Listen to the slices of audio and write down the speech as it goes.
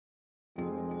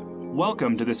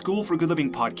Welcome to the School for Good Living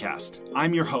podcast.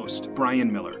 I'm your host, Brian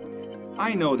Miller.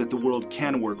 I know that the world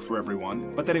can work for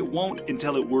everyone, but that it won't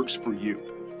until it works for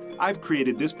you. I've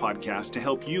created this podcast to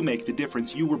help you make the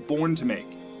difference you were born to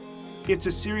make. It's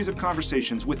a series of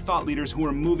conversations with thought leaders who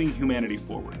are moving humanity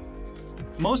forward.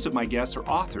 Most of my guests are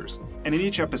authors, and in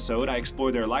each episode I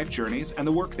explore their life journeys and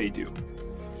the work they do.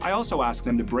 I also ask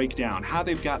them to break down how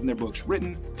they've gotten their books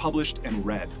written, published, and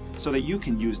read, so that you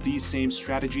can use these same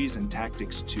strategies and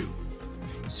tactics too.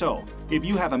 So, if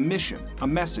you have a mission, a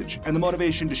message, and the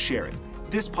motivation to share it,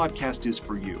 this podcast is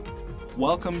for you.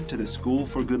 Welcome to the School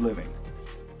for Good Living.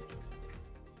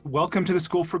 Welcome to the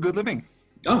School for Good Living.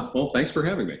 Oh, well, thanks for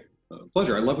having me.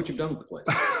 Pleasure. I love what you've done with the place.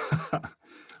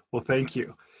 Well, thank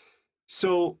you.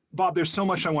 So, Bob, there's so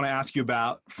much I want to ask you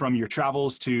about, from your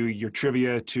travels to your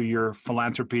trivia to your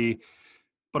philanthropy.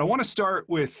 But I want to start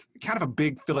with kind of a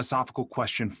big philosophical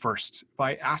question first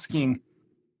by asking,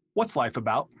 what's life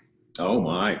about? Oh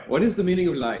my, what is the meaning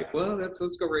of life? Well, let's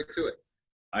go right to it.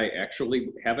 I actually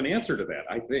have an answer to that.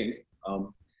 I think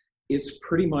it's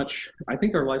pretty much, I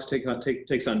think our lives takes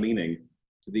on meaning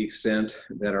to the extent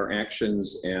that our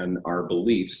actions and our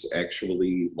beliefs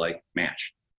actually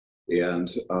match.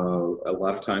 And a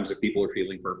lot of times if people are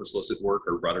feeling purposeless at work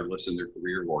or rudderless in their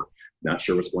career or not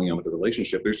sure what's going on with the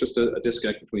relationship, there's just a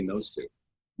disconnect between those two.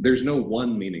 There's no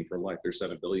one meaning for life. There's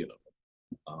 7 billion of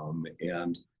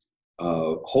them.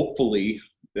 Hopefully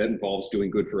that involves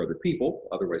doing good for other people.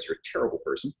 Otherwise you're a terrible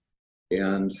person.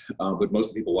 But most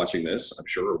of the people watching this, I'm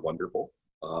sure, are wonderful.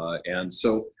 And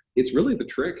so it's really, the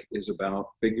trick is about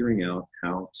figuring out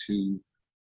how to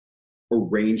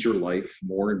arrange your life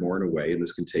more and more in a way, and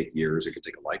this can take years, it can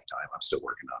take a lifetime, I'm still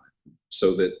working on it,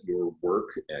 so that your work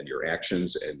and your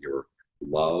actions and your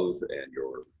love and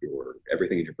your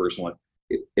everything in your personal life,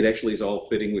 it actually is all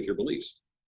fitting with your beliefs.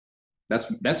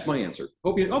 That's my answer.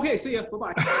 Okay, see ya,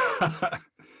 bye-bye.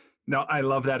 No, I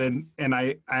love that. And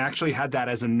I actually had that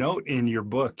as a note in your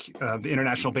book, The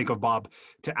International Bank of Bob,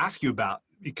 to ask you about,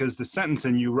 because the sentence,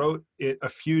 and you wrote it a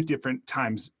few different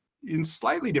times in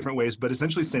slightly different ways, but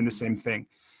essentially saying the same thing,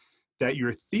 that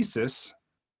your thesis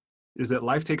is that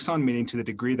life takes on meaning to the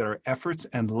degree that our efforts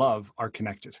and love are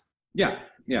connected. Yeah.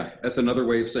 That's another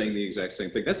way of saying the exact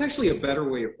same thing. That's actually a better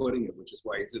way of putting it, which is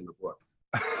why it's in the book.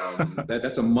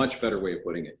 That's a much better way of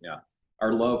putting it. Yeah.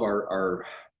 Our love, our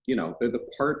they're the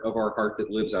part of our heart that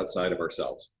lives outside of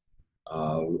ourselves.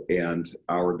 And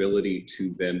our ability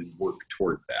to then work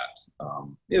toward that.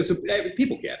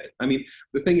 People get it. I mean,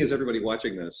 the thing is, everybody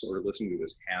watching this or listening to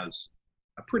this has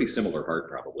a pretty similar heart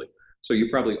probably. So you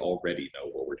probably already know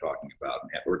what we're talking about,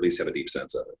 or at least have a deep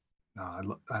sense of it.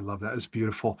 No, I love that. It's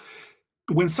beautiful.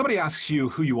 When somebody asks you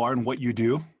who you are and what you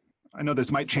do, I know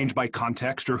this might change by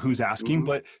context or who's asking,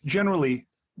 but generally,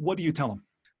 what do you tell them?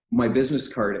 My business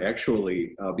card,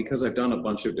 actually, because I've done a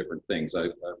bunch of different things.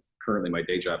 Currently, my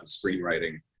day job is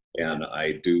screenwriting, and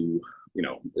I do,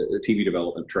 TV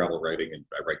development, travel writing, and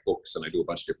I write books, and I do a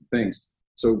bunch of different things.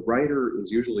 So writer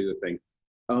is usually the thing.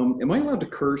 Am I allowed to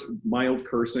curse, mild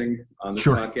cursing on this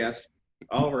podcast?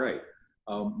 All right.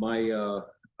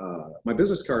 My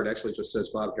business card actually just says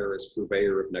Bob Harris,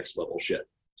 purveyor of next level shit.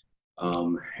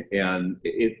 And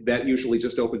that usually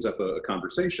just opens up a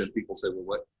conversation. People say,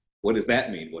 well, what does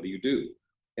that mean? What do you do?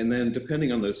 And then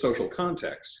depending on the social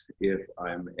context, if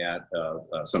I'm at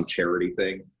some charity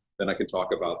thing, then I can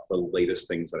talk about the latest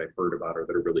things that I've heard about or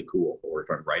that are really cool. Or if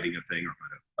I'm writing a thing or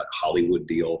a Hollywood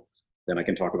deal, then I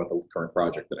can talk about the current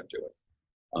project that I'm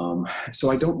doing.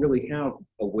 So I don't really have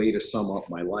a way to sum up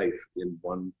my life in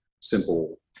one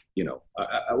simple,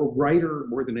 a writer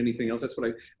more than anything else. That's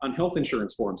what on health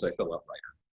insurance forms, I fill out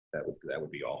writer. That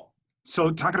would be all.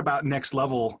 So talking about next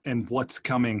level and what's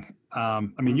coming,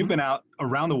 you've been out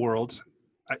around the world.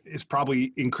 It's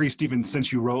probably increased even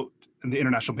since you wrote in the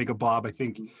International Bank of Bob. I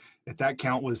think at that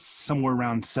count was somewhere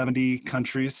around 70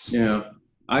 countries. Yeah,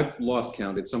 I've lost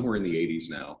count. It's somewhere in the 80s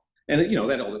now. And,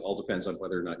 that all depends on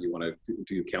whether or not you want to,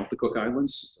 do you count the Cook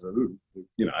Islands?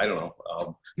 I don't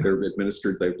know. They're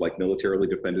administered, they're militarily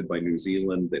defended by New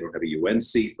Zealand. They don't have a UN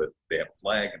seat, but they have a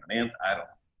flag and an anthem. I don't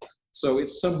know. So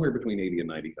it's somewhere between 80 and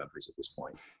 90 countries at this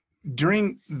point.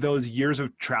 During those years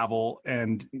of travel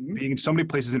and being in so many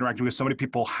places, interacting with so many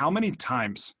people, how many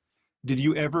times did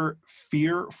you ever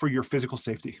fear for your physical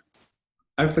safety?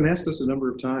 I've been asked this a number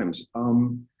of times.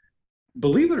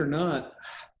 Believe it or not,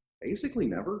 basically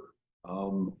never.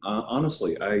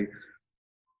 Honestly,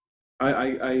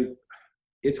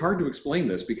 it's hard to explain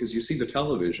this because you see the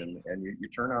television and you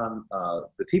turn on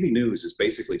the TV news is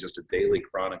basically just a daily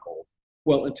chronicle.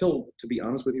 Well, to be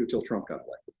honest with you, until Trump got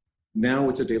elected. Now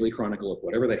it's a daily chronicle of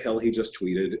whatever the hell he just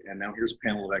tweeted, and now here's a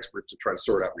panel of experts to try to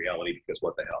sort out reality because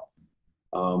what the hell.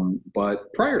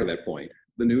 But prior to that point,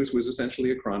 the news was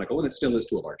essentially a chronicle, and it still is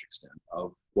to a large extent,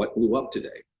 of what blew up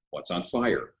today, what's on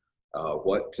fire,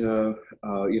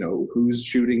 who's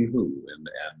shooting who,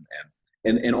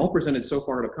 and all presented so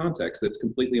far out of context that it's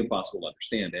completely impossible to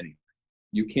understand anything.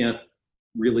 You can't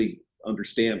really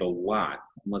understand a lot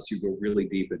unless you go really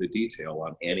deep into detail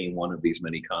on any one of these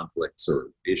many conflicts or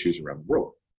issues around the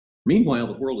world. Meanwhile,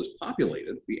 the world is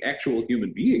populated, the actual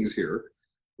human beings here,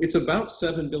 it's about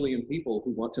 7 billion people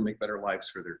who want to make better lives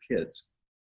for their kids,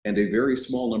 and a very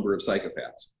small number of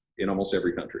psychopaths in almost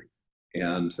every country.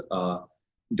 And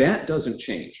that doesn't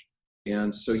change.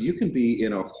 And so you can be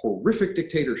in a horrific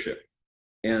dictatorship,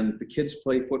 and the kids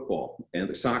play football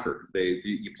and soccer.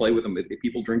 You play with them.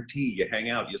 People drink tea. You hang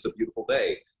out. It's a beautiful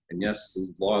day. And yes,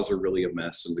 the laws are really a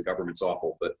mess, and the government's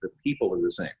awful, but the people are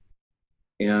the same.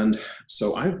 And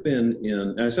so I've been in,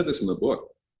 and I said this in the book,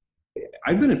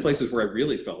 I've been in places where I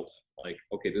really felt like,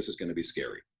 okay, this is going to be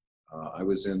scary. I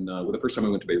was in, the first time I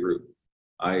went to Beirut,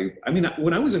 I mean,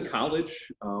 when I was in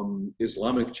college,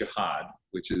 Islamic Jihad,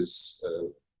 which is,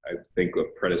 I think, a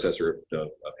predecessor of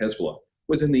Hezbollah,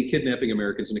 was in the kidnapping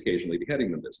Americans and occasionally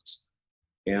beheading them business.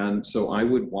 And so I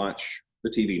would watch the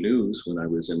TV news when I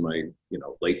was in my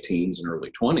late teens and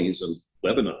early 20s, and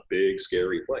Lebanon, big,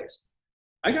 scary place.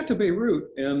 I got to Beirut,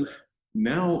 and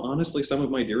now, honestly, some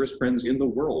of my dearest friends in the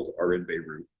world are in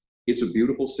Beirut. It's a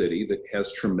beautiful city that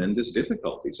has tremendous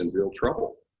difficulties and real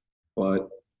trouble. But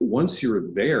once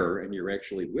you're there and you're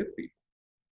actually with people,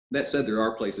 that said, there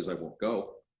are places I won't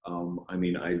go. I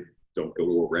mean, I don't go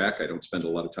to Iraq. I don't spend a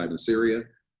lot of time in Syria.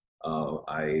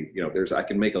 I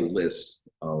can make a list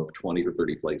of 20 or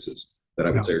 30 places that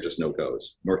I would say are just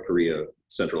no-goes. North Korea,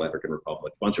 Central African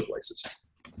Republic, a bunch of places.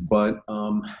 But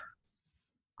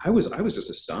I was just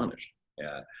astonished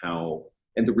at how,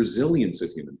 and the resilience of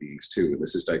human beings too, and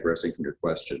this is digressing from your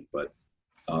question, but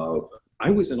I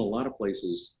was in a lot of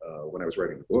places when I was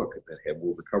writing the book that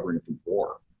were recovering from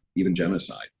war, even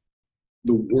genocide,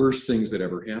 the worst things that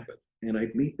ever happened. And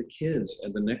I'd meet the kids,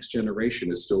 and the next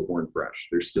generation is still born fresh.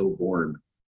 They're still born,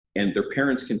 and their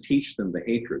parents can teach them the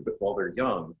hatred, but while they're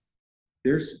young,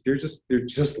 they're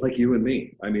just like you and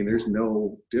me. I mean, there's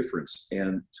no difference.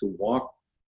 And to walk,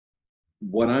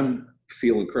 what I'm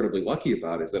feel incredibly lucky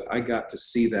about is that I got to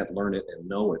see that, learn it, and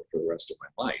know it for the rest of my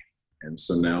life. And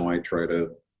so now I try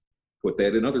to put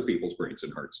that in other people's brains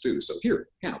and hearts too. So here,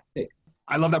 take.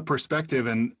 I love that perspective,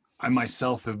 and I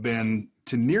myself have been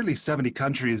to nearly 70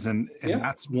 countries, and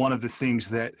that's one of the things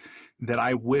that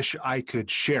I wish I could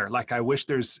share. Like, I wish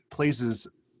there's places,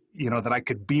 that I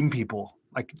could beam people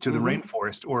like to the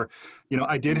rainforest, or,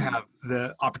 I did have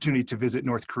the opportunity to visit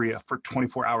North Korea for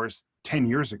 24 hours 10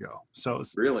 years ago. So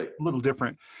it's really a little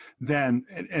different then.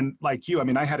 And like you, I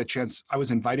mean, I had a chance, I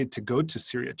was invited to go to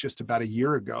Syria just about a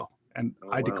year ago, and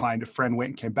I declined. A friend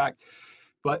went and came back.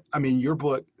 But I mean, your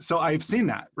book, so I've seen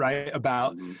that, right?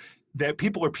 About that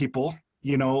people are people,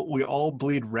 we all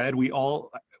bleed red. We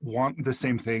all want the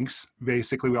same things.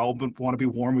 Basically, we all want to be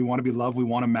warm. We want to be loved. We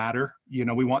want to matter.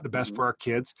 We want the best for our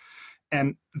kids.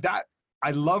 And that,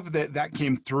 I love that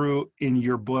came through in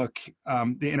your book,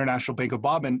 The International Bank of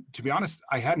Bob. And to be honest,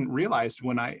 I hadn't realized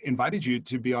when I invited you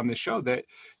to be on this show that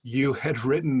you had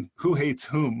written Who Hates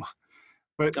Whom.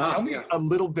 But tell me a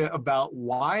little bit about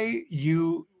why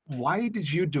did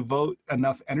you devote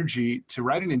enough energy to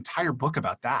write an entire book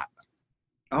about that?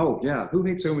 Oh yeah, Who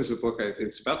Hates Whom is a book.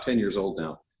 It's about 10 years old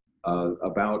now.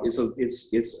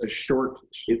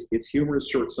 It's humorous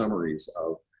short summaries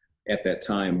of, at that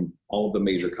time, all of the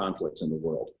major conflicts in the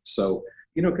world. So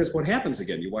because what happens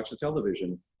again, you watch the television,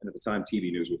 and at the time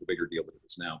TV news was a bigger deal than it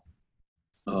is now.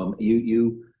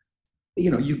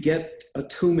 You get a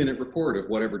 2-minute report of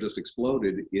whatever just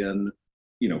exploded in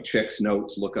checks,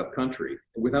 notes, look up country,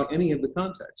 without any of the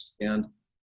context. And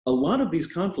a lot of these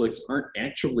conflicts aren't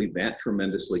actually that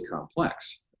tremendously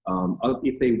complex.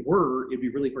 If they were, it'd be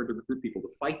really hard to recruit people to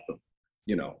fight them.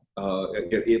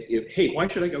 Hey, why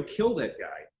should I go kill that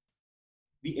guy?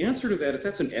 The answer to that, if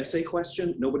that's an essay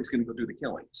question, nobody's going to go do the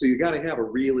killing. So you got to have a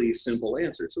really simple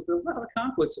answer. So a lot of the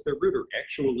conflicts at their root are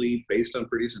actually based on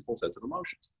pretty simple sets of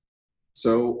emotions.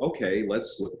 So, okay,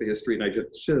 let's look at the history. And I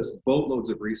just boatloads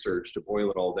of research to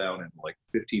boil it all down in like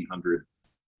 1,500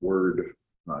 word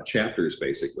chapters,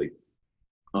 basically.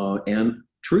 And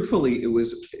truthfully, it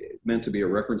was meant to be a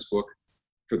reference book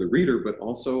for the reader, but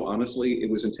also, honestly, it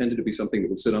was intended to be something that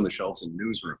would sit on the shelves in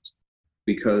newsrooms.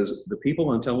 Because the people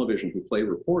on television who play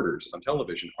reporters on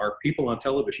television are people on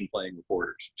television playing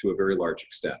reporters to a very large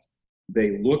extent.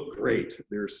 They look great.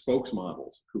 They're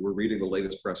spokesmodels who were reading the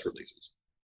latest press releases.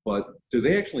 But do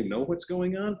they actually know what's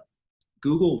going on?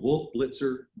 Google Wolf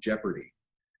Blitzer Jeopardy,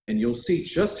 and you'll see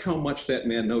just how much that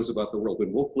man knows about the world.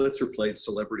 When Wolf Blitzer played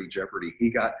Celebrity Jeopardy, he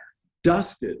got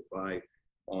dusted by,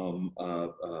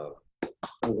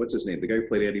 what's his name? The guy who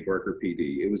played Andy Barker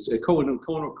PD. It was Conan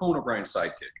O'Brien's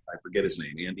sidekick. I forget his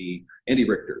name, Andy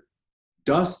Richter.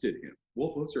 Dusted him.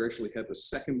 Wolf Blitzer actually had the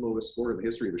second lowest score in the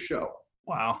history of the show.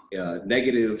 Wow.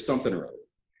 Negative something or other.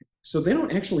 So they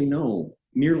don't actually know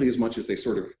nearly as much as they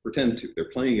sort of pretend to. They're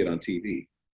playing it on TV.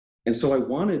 And so I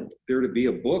wanted there to be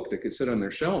a book that could sit on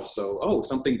their shelf. So,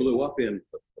 something blew up in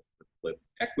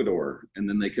Ecuador. And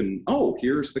then they can,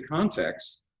 here's the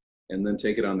context. And then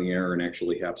take it on the air and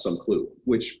actually have some clue,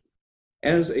 which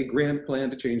as a grand plan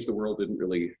to change the world didn't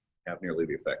really have nearly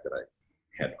the effect that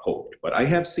I had hoped. But I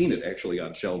have seen it actually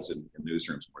on shelves in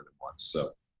newsrooms more than once. So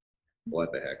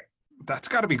what the heck? That's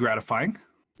got to be gratifying.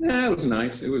 Yeah, it was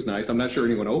nice. It was nice. I'm not sure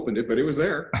anyone opened it, but it was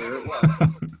there. There it was.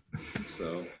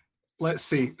 So let's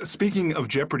see. Speaking of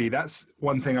Jeopardy, that's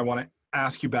one thing I want to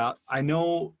ask you about. I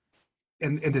know,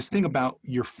 and this thing about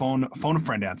your phone a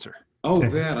friend answer. Oh,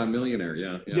 that on Millionaire,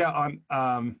 yeah.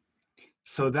 Yeah,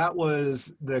 so that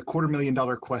was the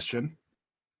 $250,000 question,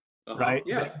 right?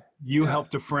 Yeah. That you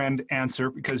helped a friend answer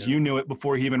because you knew it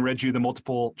before he even read you the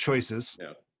multiple choices.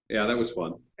 Yeah, that was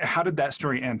fun. How did that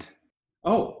story end?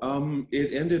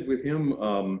 It ended with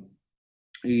him.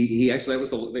 He actually, that was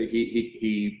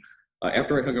he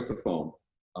after I hung up the phone.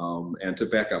 And to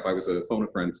back up, I was a phone a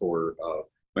friend for.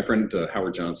 My friend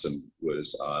Howard Johnson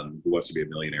was on Who Wants to Be a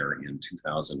Millionaire in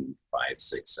 2005,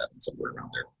 6, 7, somewhere around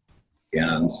there.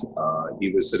 And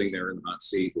he was sitting there in the hot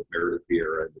seat with Meredith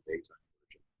Vieira in the daytime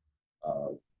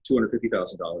version.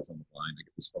 $250,000 on the line to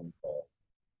get this phone call.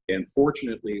 And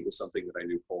fortunately, it was something that I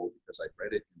knew cold because I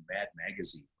read it in Mad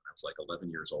Magazine when I was like 11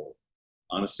 years old.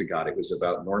 Honest to God, it was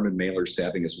about Norman Mailer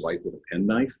stabbing his wife with a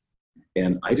penknife.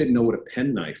 And I didn't know what a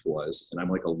penknife was. And I'm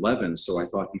like 11, so I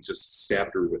thought he just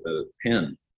stabbed her with a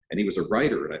pen. And he was a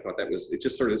writer. And I thought it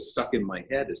just sort of stuck in my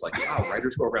head. It's like, wow,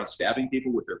 writers go around stabbing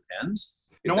people with their pens?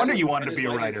 No wonder you wanted to be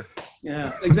a writer.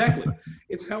 Yeah, exactly.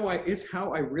 It's how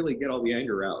I really get all the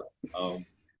anger out.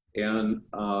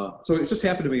 So it just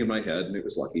happened to me in my head, and it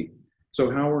was lucky. So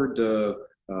Howard, the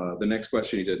next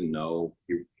question he didn't know,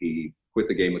 he quit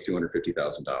the game with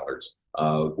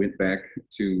 $250,000. Went back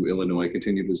to Illinois,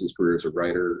 continued his career as a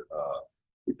writer.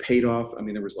 It paid off. I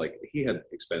mean, there was he had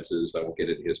expenses. I won't get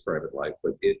into his private life,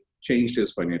 but it changed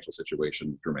his financial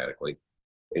situation dramatically.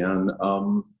 And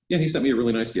he sent me a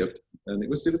really nice gift, and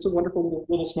it's a wonderful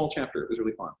little small chapter. It was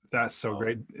really fun. That's so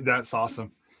great. That's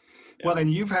awesome. Yeah. Well,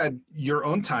 and you've had your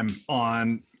own time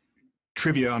on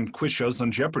trivia, on quiz shows,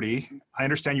 on Jeopardy. I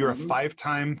understand you're a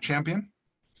 5-time champion.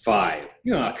 5.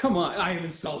 Yeah, come on. I am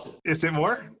insulted. Is it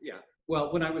more? Yeah.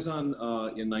 Well, when I was on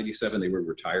in '97, they would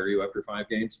retire you after 5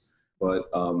 games. But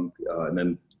and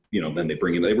then they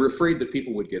bring in. They were afraid that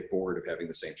people would get bored of having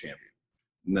the same champion.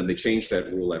 And then they changed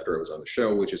that rule after I was on the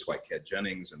show, which is why Ted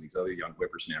Jennings and these other young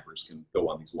whippersnappers can go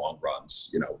on these long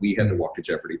runs. We had to walk to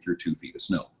Jeopardy through 2 feet of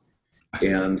snow,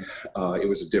 and it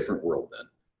was a different world then.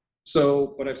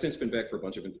 So, but I've since been back for a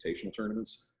bunch of invitational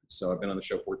tournaments. So I've been on the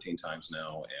show 14 times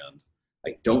now, and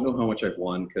I don't know how much I've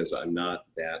won because I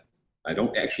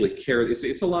don't actually care.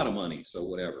 It's a lot of money, so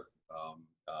whatever.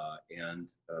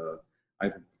 I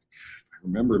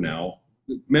remember now,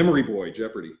 Memory Boy,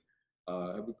 Jeopardy.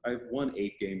 I've won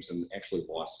 8 games and actually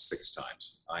lost 6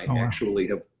 times. I actually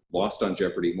have lost on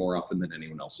Jeopardy more often than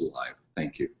anyone else alive.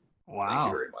 Thank you. Wow. Thank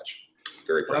you very much.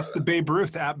 Very proud. That's the Babe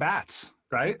Ruth at bats,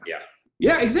 right? Yeah.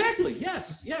 Yeah, exactly.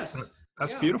 Yes.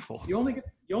 That's beautiful. You only get,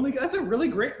 that's a really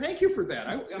great, thank you for that.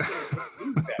 I'm going to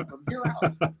use that from here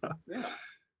out.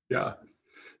 Yeah.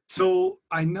 So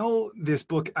I know this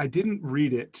book, I didn't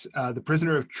read it, The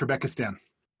Prisoner of Trebekistan.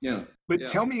 Yeah. But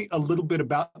tell me a little bit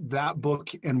about that book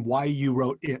and why you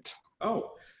wrote it.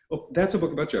 Oh, well, that's a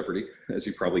book about Jeopardy, as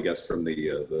you probably guessed from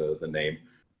the name.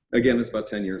 Again, it's about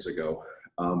 10 years ago,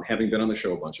 having been on the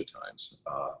show a bunch of times.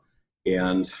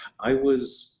 And I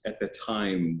was, at the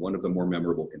time, one of the more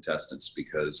memorable contestants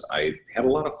because I had a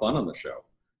lot of fun on the show.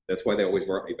 That's why they always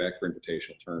brought me back for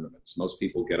invitational tournaments. Most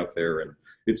people get up there and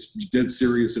it's dead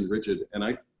serious and rigid. And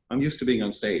I'm used to being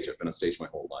on stage. I've been on stage my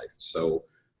whole life. So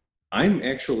I'm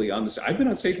actually on the stage. I've been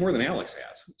on stage more than Alex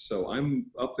has. So I'm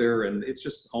up there and it's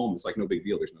just home. It's like no big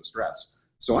deal. There's no stress.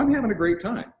 So I'm having a great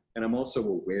time. And I'm also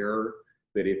aware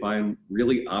that if I'm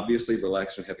really obviously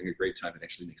relaxed and having a great time, it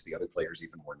actually makes the other players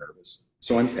even more nervous.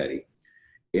 So I'm petty.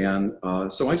 And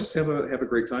so I just have a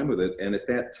great time with it. And at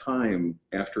that time,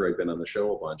 after I'd been on the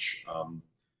show a bunch,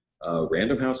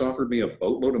 Random House offered me a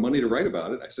boatload of money to write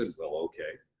about it. I said, well,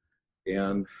 okay.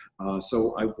 And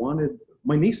so I wanted,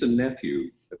 my niece and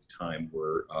nephew at the time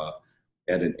were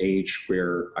at an age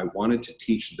where I wanted to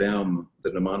teach them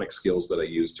the mnemonic skills that I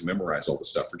used to memorize all the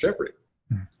stuff for Jeopardy.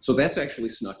 So that's actually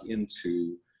snuck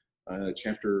into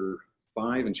chapter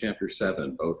 5 and chapter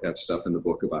 7. Both have stuff in the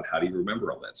book about how do you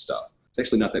remember all that stuff. It's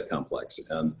actually not that complex.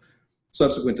 And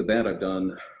subsequent to that, I've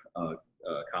done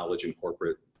college and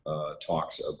corporate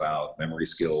talks about memory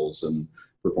skills and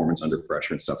performance under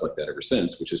pressure and stuff like that ever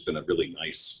since, which has been a really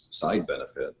nice side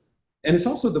benefit. And it's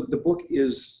also, the book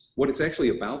is, what it's actually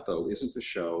about though, isn't the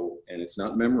show, and it's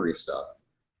not memory stuff.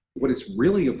 What it's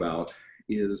really about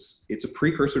is, it's a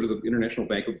precursor to the International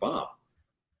Bank of Bob.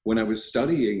 When I was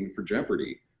studying for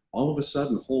Jeopardy, all of a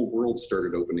sudden, the whole world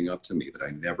started opening up to me that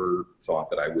I never thought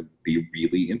that I would be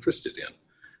really interested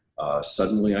in.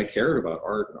 Suddenly I cared about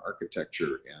art and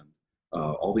architecture and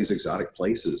all these exotic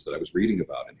places that I was reading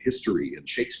about, and history and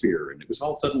Shakespeare, and it was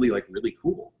all suddenly like really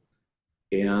cool.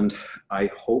 And I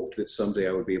hoped that someday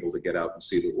I would be able to get out and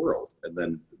see the world. And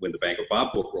then when the Bank of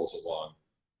Bob book rolls along,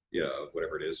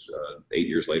 whatever it is, 8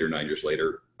 years later, 9 years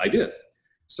later, I did.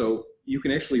 So you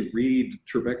can actually read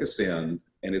Trebekistan,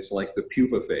 and it's like the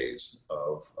pupa phase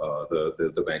of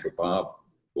the Bank of Bob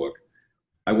book.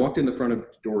 I walked in the front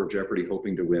door of Jeopardy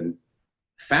hoping to win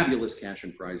fabulous cash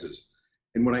and prizes.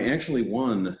 And what I actually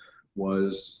won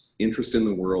was interest in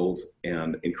the world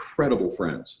and incredible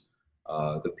friends.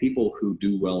 The people who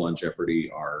do well on Jeopardy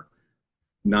are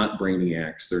not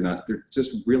brainiacs. They're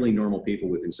just really normal people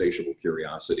with insatiable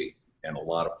curiosity and a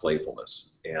lot of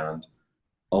playfulness. And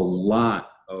a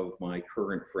lot of my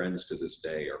current friends to this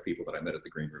day are people that I met at the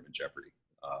green room in Jeopardy,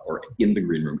 or in the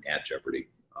green room at Jeopardy.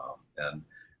 And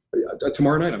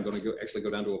tomorrow night, I'm going to actually go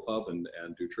down to a pub and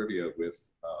do trivia with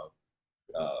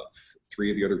 3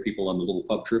 of the other people on the little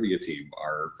pub trivia team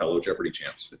are fellow Jeopardy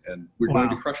champs, and we're going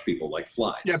to crush people like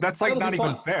flies. Yeah, that's like not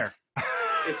even fair.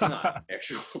 It's not,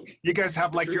 actually. You guys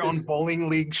have like your own bowling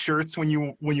league shirts when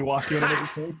you walk in and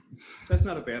everything? That's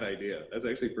not a bad idea. That's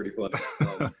actually pretty fun.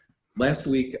 Last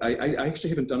week, I actually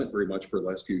haven't done it very much for the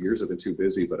last few years. I've been too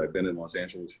busy, but I've been in Los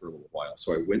Angeles for a little while.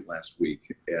 So I went last week,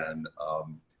 and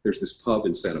there's this pub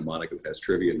in Santa Monica that has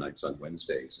trivia nights on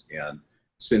Wednesdays. And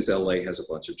since LA has a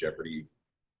bunch of Jeopardy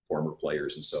former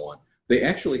players and so on, they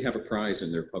actually have a prize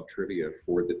in their pub trivia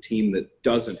for the team that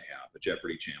doesn't have a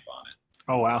Jeopardy champ on it.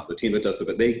 Oh, wow. The team that does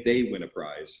but they win a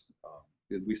prize.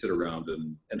 We sit around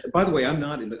and by the way,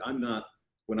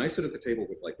 when I sit at the table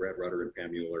with like Brad Rutter and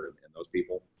Pam Mueller and those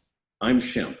people, I'm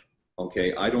Shemp.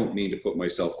 Okay. I don't mean to put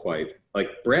myself quite, like,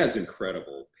 Brad's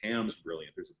incredible. Pam's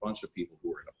brilliant. There's a bunch of people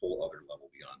who are at a whole other level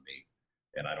beyond me.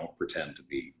 And I don't pretend to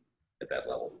be at that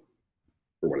level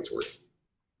for what it's worth.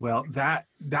 Well, that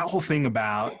whole thing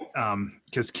about,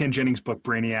 because Ken Jennings' book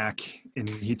Brainiac, and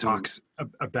he talks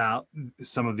about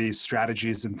some of these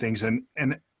strategies and things, and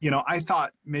I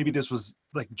thought maybe this was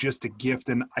like just a gift,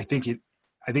 and I think it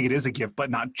is a gift, but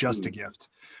not just a gift,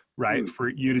 right? For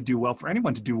you to do well, for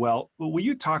anyone to do well. Will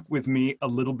you talk with me a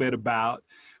little bit about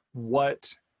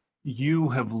what you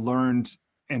have learned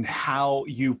and how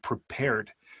you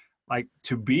prepared, like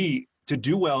to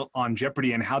do well on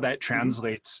Jeopardy, and how that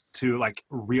translates to like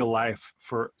real life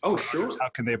for sure. How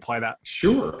can they apply that?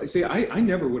 Sure. See, I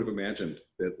never would have imagined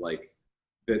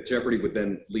that Jeopardy would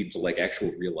then lead to like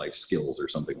actual real life skills or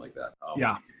something like that.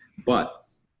 Yeah. But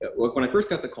when I first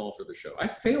got the call for the show, I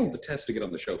failed the test to get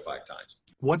on the show 5 times.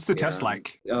 What's the test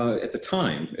like? At the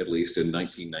time, at least in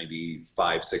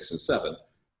 1995, 6, and 7,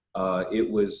 it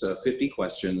was 50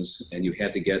 questions, and you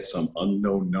had to get some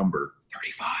unknown number,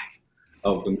 35.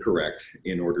 Of them correct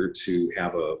in order to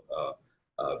have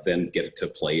then get it to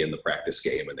play in the practice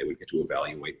game, and they would get to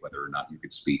evaluate whether or not you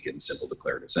could speak in simple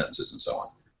declarative sentences and so on.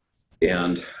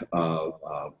 And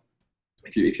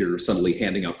if you're suddenly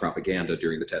handing out propaganda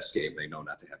during the test game, they know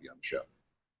not to have you on the show.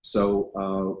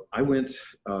 So I went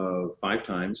 5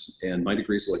 times, and my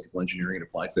degree is electrical engineering and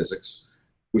applied physics,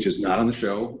 which is not on the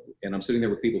show. And I'm sitting there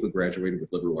with people who graduated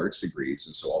with liberal arts degrees.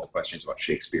 And so all the questions about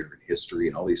Shakespeare and history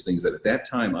and all these things that at that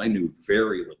time I knew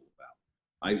very little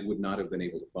about. I would not have been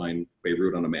able to find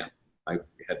Beirut on a map. I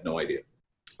had no idea.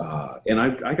 And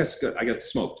I got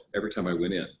smoked every time I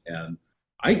went in. And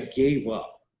I gave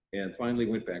up and finally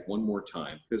went back one more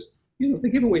time because, they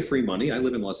give away free money. I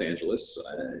live in Los Angeles.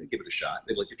 Give it a shot.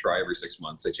 They'd let you try every 6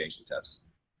 months. They changed the test.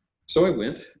 So I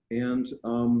went and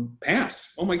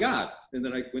passed. Oh my God. And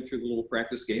then I went through the little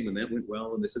practice game, and that went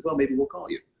well. And they said, well, maybe we'll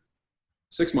call you.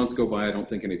 6 months go by. I don't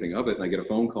think anything of it. And I get a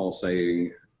phone call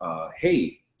saying,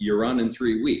 hey, you're on in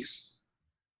 3 weeks.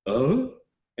 And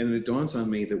then it dawns on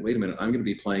me that, wait a minute, I'm going to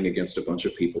be playing against a bunch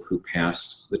of people who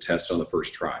passed the test on the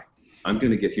first try. I'm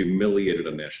going to get humiliated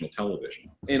on national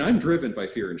television. And I'm driven by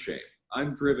fear and shame.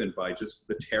 I'm driven by just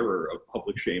the terror of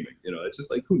public shaming. You know, it's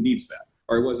just like, who needs that?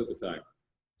 Or I was at the time.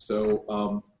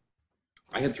 So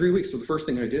I had 3 weeks. So the first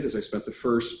thing I did is I spent the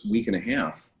first week and a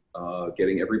half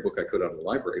getting every book I could out of the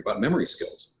library about memory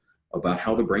skills, about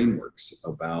how the brain works,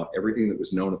 about everything that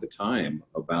was known at the time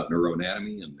about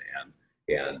neuroanatomy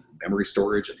and memory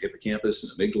storage and hippocampus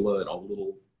and amygdala and all the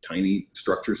little tiny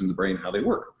structures in the brain, how they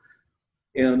work.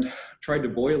 And tried to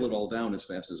boil it all down as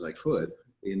fast as I could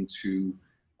into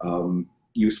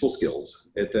useful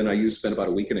skills. And then I spent about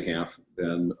a week and a half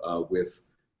then with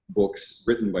books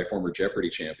written by former Jeopardy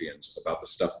champions about the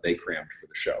stuff they crammed for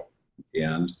the show.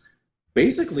 And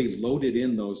basically loaded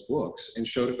in those books and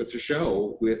showed up at the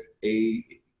show with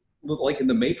like in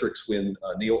The Matrix when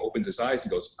Neo opens his eyes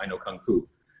and goes, I know Kung Fu.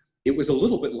 It was a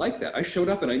little bit like that. I showed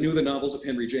up and I knew the novels of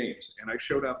Henry James, and I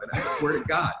showed up and I swear to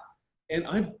God, and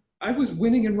I was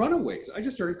winning in Runaways. I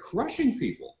just started crushing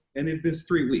people, and it was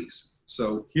 3 weeks.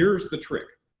 So here's the trick,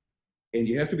 and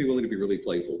you have to be willing to be really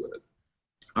playful with it.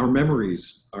 Our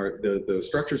memories are the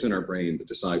structures in our brain that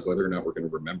decide whether or not we're going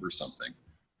to remember something,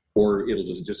 or it'll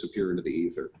just disappear into the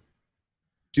ether.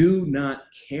 Do not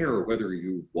care whether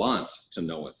you want to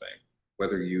know a thing,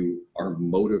 whether you are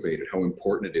motivated, how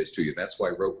important it is to you. That's why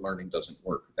rote learning doesn't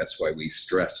work. That's why we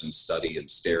stress and study and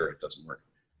stare. It doesn't work.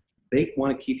 They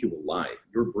want to keep you alive.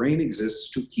 Your brain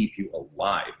exists to keep you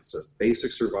alive. It's a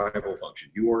basic survival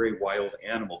function. You are a wild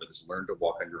animal that has learned to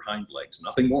walk on your hind legs.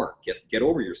 Nothing more. Get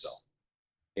over yourself.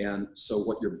 And so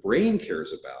what your brain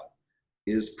cares about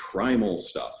is primal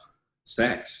stuff.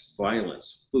 Sex,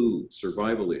 violence, food,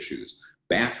 survival issues,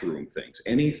 bathroom things,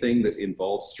 anything that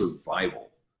involves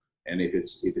survival. And if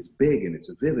it's big and it's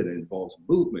vivid and involves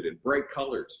movement and bright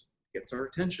colors, it gets our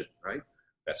attention, right?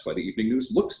 That's why the evening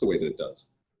news looks the way that it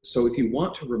does. So if you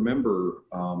want to remember,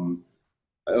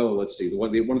 let's see,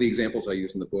 one of the examples I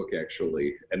use in the book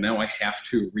actually, and now I have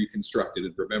to reconstruct it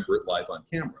and remember it live on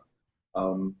camera.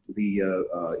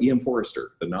 E.M.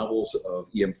 Forrester, the novels of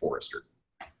E.M. Forrester.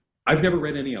 I've never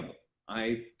read any of them.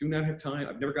 I do not have time.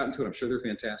 I've never gotten to it. I'm sure they're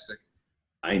fantastic.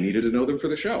 I needed to know them for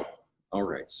the show. All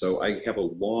right, so I have a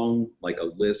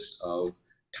list of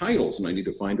titles, and I need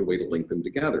to find a way to link them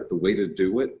together. The way to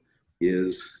do it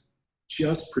is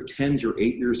just pretend you're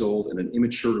 8 years old and an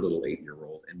immature little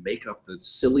 8-year-old and make up the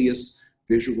silliest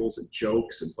visuals and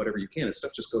jokes and whatever you can, and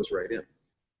stuff just goes right in.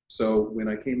 So when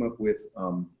I came up with,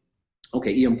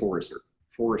 E.M. Forrester.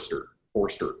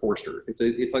 It's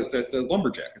a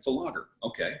lumberjack, it's a logger,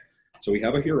 okay. So we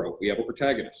have a hero, we have a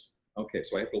protagonist. Okay,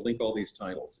 so I have to link all these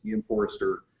titles. E.M.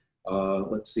 Forrester,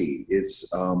 let's see,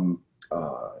 it's,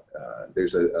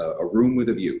 there's a room with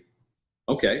a view.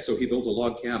 Okay, so he builds a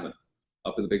log cabin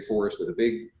up in the big forest with a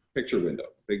big picture window,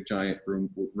 big giant room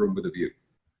with a view.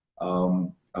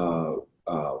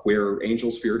 Where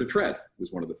angels fear to tread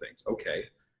was one of the things. Okay,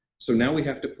 so now we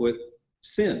have to put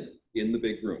sin in the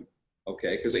big room.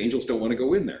 Okay, because angels don't want to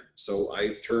go in there. So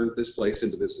I turned this place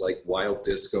into this like wild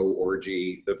disco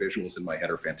orgy. The visuals in my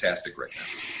head are fantastic right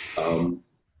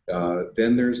now.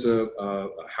 Then there's a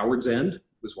Howard's End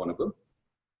was one of them.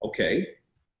 Okay,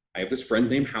 I have this friend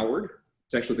named Howard.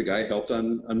 It's actually the guy I helped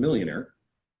on Millionaire.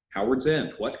 Howard's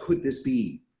End, what could this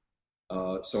be?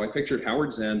 So I pictured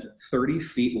Howard's End 30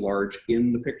 feet large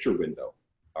in the picture window.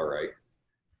 All right.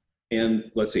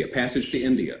 And let's see, a passage to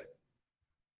India.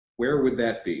 Where would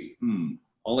that be?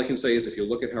 All I can say is if you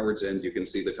look at Howard's End, you can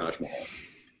see the Taj Mahal.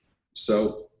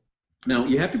 So now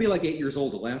you have to be like 8 years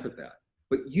old to laugh at that,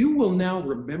 but you will now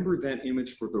remember that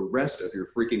image for the rest of your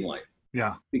freaking life.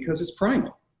 Yeah. Because it's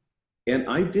primal. And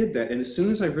I did that. And as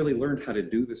soon as I really learned how to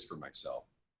do this for myself,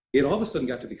 it all of a sudden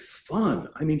got to be fun.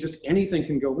 I mean, just anything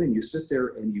can go in. You sit there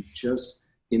and you just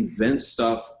invent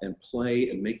stuff and play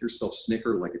and make yourself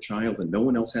snicker like a child, and no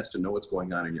one else has to know what's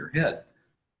going on in your head.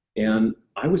 And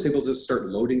I was able to start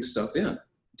loading stuff in.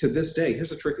 To this day,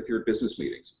 here's a trick if you're at business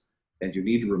meetings and you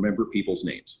need to remember people's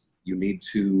names. You need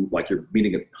to, like you're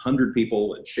meeting 100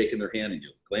 people and shaking their hand and you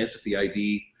glance at the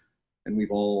ID, and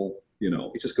we've all,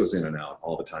 it just goes in and out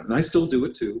all the time. And I still do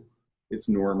it too. It's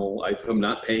normal. I'm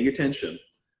not paying attention.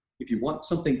 If you want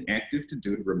something active to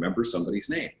do to remember somebody's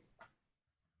name,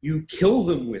 you kill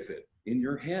them with it in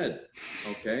your head,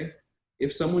 okay?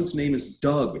 If someone's name is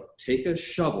Doug, take a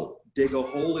shovel, dig a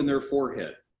hole in their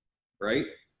forehead, right?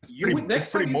 That's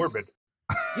pretty morbid.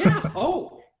 Yeah,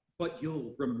 but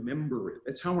you'll remember it.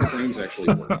 That's how our brains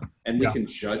actually work. And we can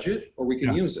judge it or we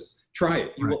can use it. Try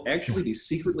it. You will actually be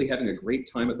secretly having a great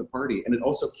time at the party, and it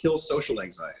also kills social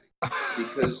anxiety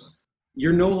because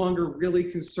you're no longer really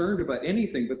concerned about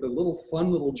anything but the little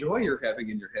fun little joy you're having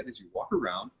in your head as you walk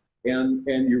around and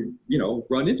you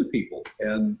run into people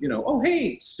and, oh,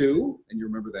 hey, Stu. And you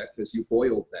remember that because you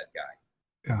boiled that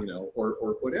guy. Yeah.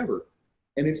 or whatever.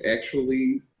 And it's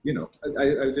actually,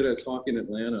 I did a talk in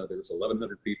Atlanta. There was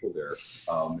 1,100 people there,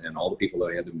 and all the people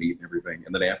that I had to meet and everything.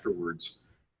 And then afterwards,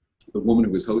 the woman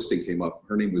who was hosting came up.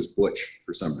 Her name was Butch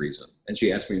for some reason. And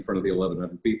she asked me in front of the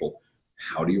 1,100 people,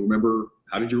 how did you remember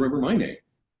my name?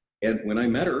 And when I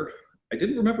met her, I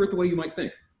didn't remember it the way you might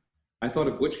think. I thought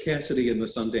of Butch Cassidy and the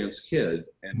Sundance Kid,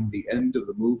 and at the end of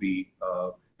the movie,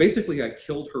 basically I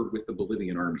killed her with the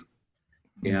Bolivian army.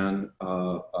 And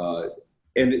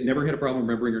it never had a problem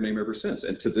remembering her name ever since.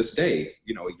 And to this day,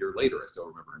 a year later, I still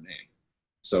remember her name.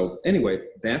 So anyway,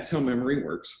 that's how memory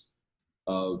works.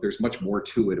 There's much more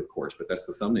to it, of course, but that's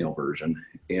the thumbnail version.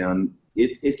 And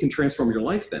it can transform your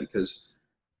life then, because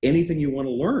anything you want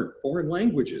to learn, foreign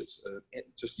languages,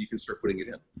 you can start putting it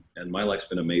in. And my life's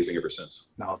been amazing ever since.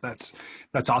 No, that's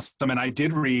awesome. And I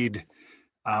did read,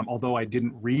 although I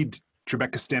didn't read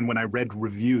Trebekistan, when I read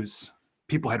reviews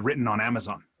people had written on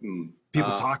Amazon.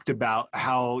 People talked about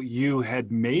how you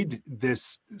had made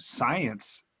this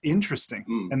science interesting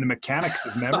and the mechanics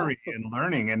of memory and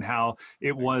learning, and how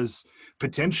it was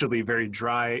potentially very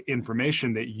dry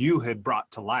information that you had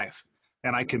brought to life.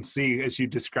 And I can see, as you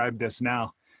describe this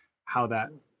now, how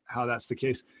that's the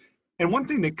case. And one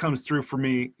thing that comes through for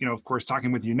me, of course,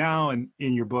 talking with you now and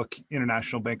in your book,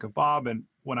 International Bank of Bob, and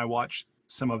when I watch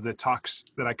some of the talks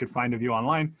that I could find of you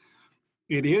online,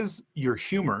 it is your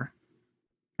humor.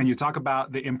 And you talk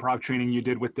about the improv training you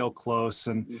did with Del Close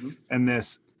and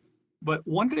this. But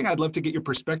one thing I'd love to get your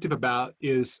perspective about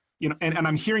is, and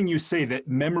I'm hearing you say that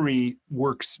memory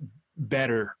works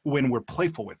better when we're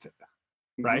playful with it,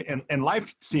 right? And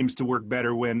life seems to work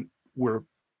better when we're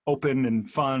open and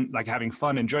fun, like having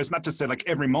fun and joyous. Not to say like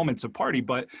every moment's a party,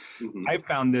 but I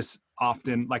found this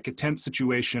often like a tense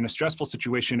situation, a stressful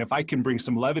situation. If I can bring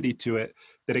some levity to it,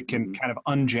 that it can kind of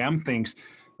unjam things.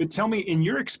 But tell me, in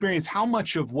your experience, how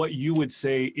much of what you would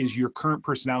say is your current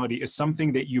personality is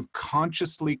something that you've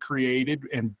consciously created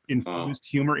and infused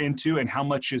humor into, and how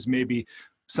much is maybe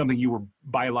something you were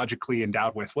biologically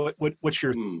endowed with? What's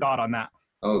your thought on that?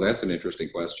 Oh, that's an interesting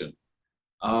question.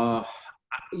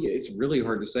 It's really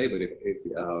hard to say, but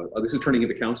this is turning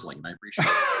into counseling, and I appreciate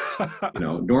it.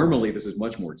 Normally this is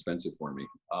much more expensive for me.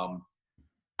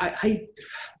 I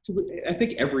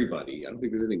think everybody, I don't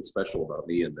think there's anything special about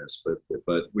me in this,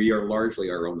 but we are largely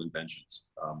our own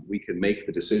inventions. We can make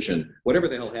the decision, whatever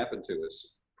the hell happened to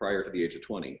us prior to the age of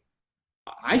 20.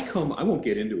 I won't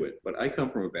get into it, but I come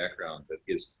from a background that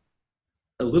is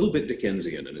a little bit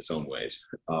Dickensian in its own ways.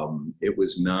 It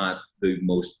was not the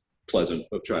most pleasant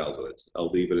of childhoods.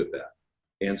 I'll leave it at that.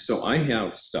 And so I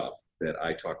have stuff that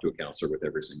I talk to a counselor with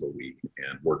every single week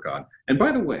and work on. And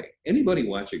by the way, anybody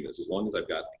watching this, as long as I've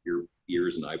got your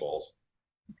ears and eyeballs,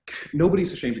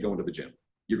 nobody's ashamed to go into the gym.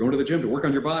 You're going to the gym to work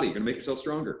on your body. You're going to make yourself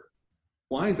stronger.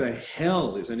 Why the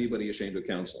hell is anybody ashamed of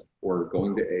counseling or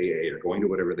going to AA or going to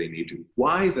whatever they need to?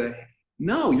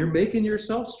 No, you're making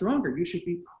yourself stronger. You should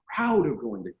be proud of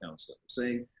going to counseling,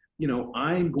 saying,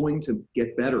 I'm going to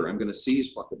get better. I'm going to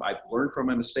seize, I've learned from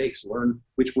my mistakes, learn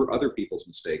which were other people's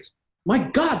mistakes. My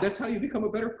God, that's how you become a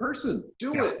better person.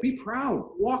 Do it. Be proud.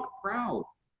 Walk proud.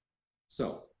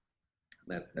 So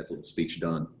that little speech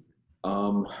done.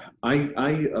 I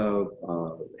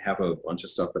have a bunch of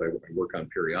stuff that I work on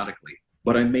periodically,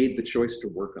 but I made the choice to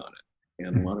work on it.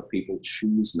 And a lot of people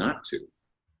choose not to.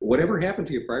 Whatever happened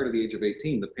to you prior to the age of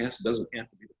 18, the past doesn't have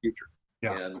to be the future.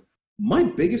 Yeah. And my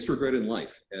biggest regret in life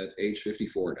at age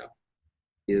 54 now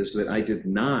is that I did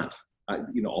not,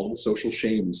 all the social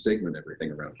shame and stigma and everything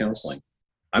around counseling.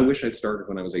 I wish I'd started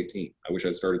when I was 18. I wish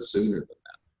I'd started sooner than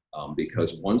that.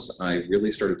 Because once I really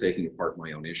started taking apart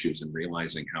my own issues and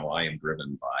realizing how I am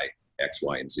driven by X,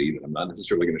 Y, and Z that I'm not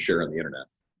necessarily going to share on the internet.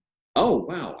 Oh,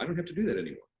 wow, I don't have to do that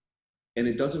anymore. And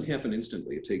it doesn't happen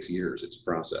instantly. It takes years. It's a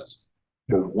process.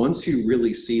 But once you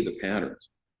really see the patterns,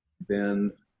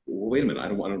 then, wait a minute, I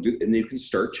don't want to do it. And you can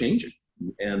start changing.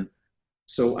 And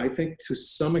so I think to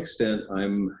some extent,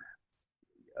 I'm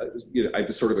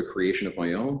sort of a creation of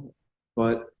my own,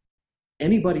 but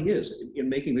anybody is. In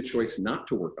making the choice not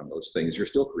to work on those things, you're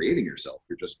still creating yourself.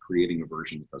 You're just creating a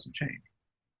version that doesn't change.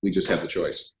 We just have the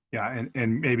choice. Yeah,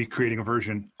 and maybe creating a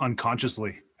version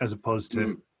unconsciously as opposed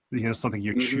to something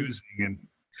you're choosing.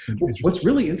 And what's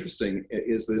really interesting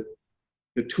is that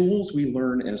the tools we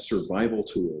learn as survival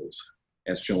tools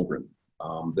as children,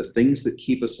 the things that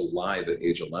keep us alive at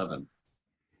age 11,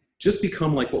 just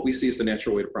become like what we see as the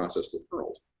natural way to process the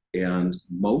world. And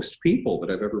most people that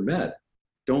I've ever met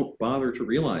don't bother to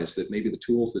realize that maybe the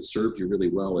tools that served you really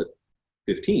well at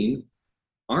 15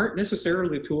 aren't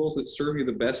necessarily the tools that serve you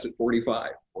the best at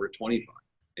 45 or at 25.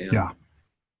 And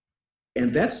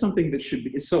And that's something that should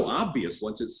be, it's so obvious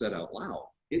once it's said out loud.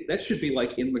 That should be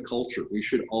like in the culture. We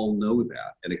should all know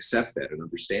that and accept that and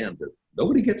understand that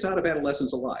nobody gets out of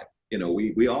adolescence alive. You know,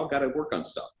 we all got to work on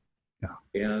stuff.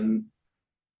 Yeah. And,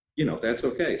 you know, that's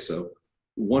okay. So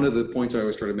one of the points I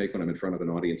always try to make when I'm in front of an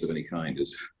audience of any kind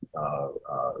is,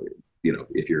 you know,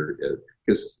 if you're,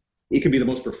 because it can be the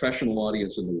most professional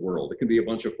audience in the world. It can be a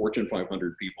bunch of Fortune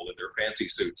 500 people in their fancy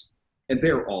suits, and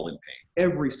they're all in pain.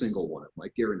 Every single one of them, I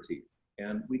guarantee you.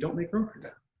 And we don't make room for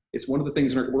that. It's one of the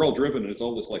things, we're all driven, and it's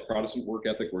all this like Protestant work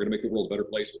ethic. We're going to make the world a better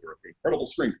place with our incredible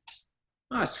strength.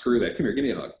 Screw that. Come here, give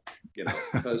me a hug. You know,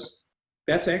 because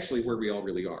that's actually where we all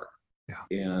really are. Yeah.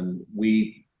 And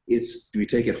we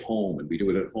take it home, and we do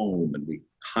it at home, and we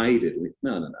hide it.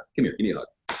 No. Come here, give me a hug.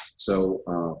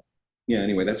 So, yeah,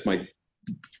 anyway, that's my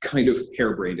kind of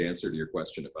harebrained answer to your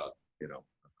question about, you know,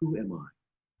 who am I?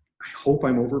 I hope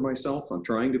I'm over myself. I'm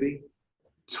trying to be.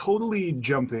 Totally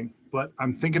jumping, but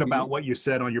I'm thinking about what you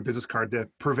said on your business card, the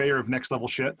purveyor of next level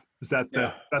shit. Is that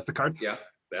that's the card? Yeah.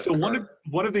 So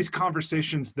one of these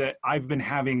conversations that I've been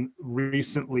having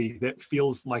recently that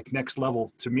feels like next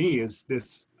level to me is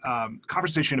this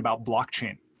conversation about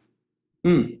blockchain.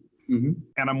 Mm-hmm.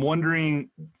 And I'm wondering,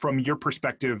 from your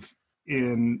perspective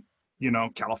in, you know,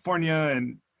 California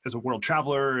and as a world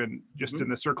traveler and just in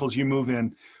the circles you move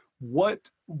in, what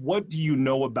do you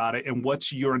know about it, and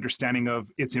what's your understanding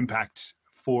of its impact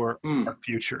for our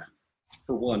future?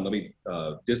 For one, let me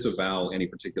disavow any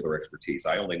particular expertise.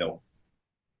 I only know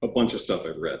a bunch of stuff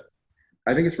I've read.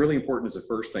 I think it's really important as a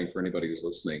first thing for anybody who's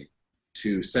listening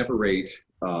to separate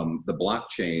the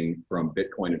blockchain from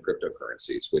Bitcoin and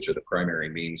cryptocurrencies, which are the primary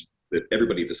means that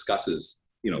everybody discusses.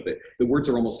 You know, the words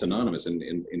are almost synonymous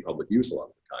in public use a lot of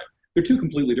the time. They're two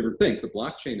completely different things. The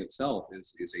blockchain itself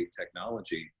is a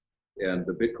technology, and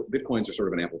the Bitcoins are sort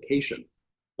of an application,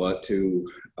 but to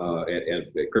and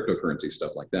cryptocurrency,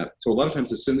 stuff like that. So a lot of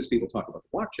times, as soon as people talk about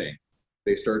the blockchain,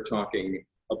 they start talking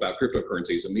about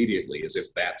cryptocurrencies immediately as if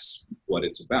that's what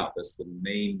it's about. That's the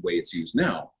main way it's used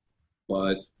now,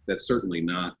 but that's certainly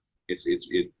not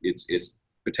its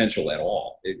potential at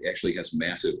all. It actually has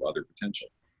massive other potential.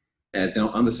 And now,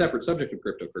 on the separate subject of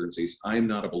cryptocurrencies, I'm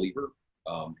not a believer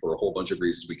for a whole bunch of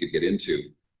reasons we could get into.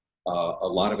 A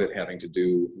lot of it having to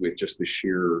do with just the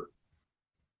sheer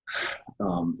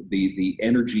the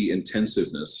energy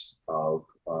intensiveness of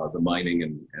the mining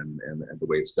and the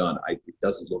way it's done. It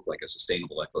doesn't look like a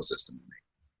sustainable ecosystem to me.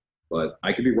 But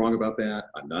I could be wrong about that.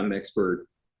 I'm not an expert.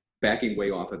 Backing way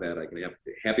off of that, I can be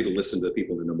happy to listen to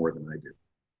people who know more than I do.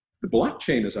 The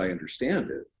blockchain, as I understand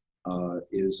it,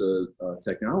 is a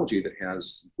technology that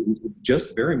has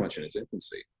just very much in its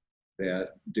infancy. That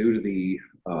due to the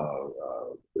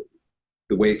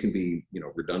way it can be, you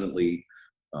know, redundantly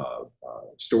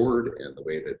stored, and the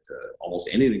way that almost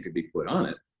anything could be put on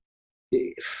it,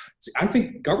 I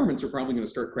think governments are probably going to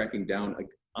start cracking down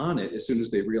on it as soon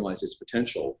as they realize its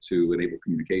potential to enable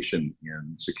communication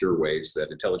in secure ways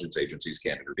that intelligence agencies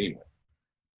can't intervene with.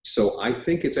 So I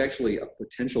think it's actually a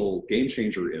potential game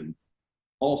changer in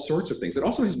all sorts of things. It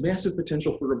also has massive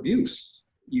potential for abuse.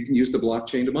 You can use the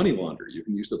blockchain to money launder. You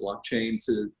can use the blockchain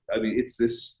it's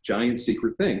this giant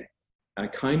secret thing. I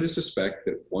kind of suspect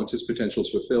that once its potential is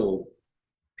fulfilled,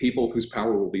 people whose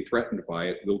power will be threatened by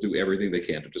it will do everything they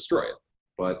can to destroy it.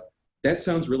 But that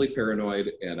sounds really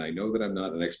paranoid, and I know that I'm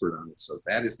not an expert on it. So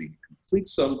that is the complete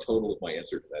sum total of my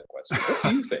answer to that question. What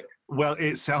do you think? Well,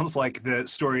 it sounds like the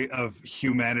story of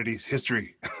humanity's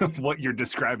history, what you're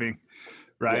describing,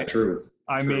 right? Yeah, true.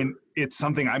 I mean, it's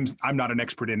something I'm not an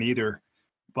expert in either,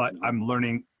 but I'm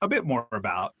learning a bit more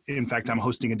about. In fact, I'm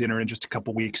hosting a dinner in just a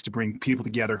couple weeks to bring people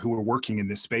together who are working in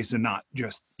this space and not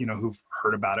just, you know, who've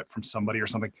heard about it from somebody or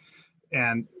something.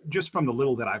 And just from the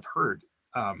little that I've heard,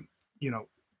 you know,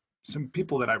 some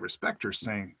people that I respect are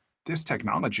saying this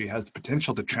technology has the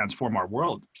potential to transform our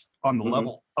world on the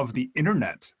level of the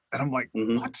internet. And I'm like,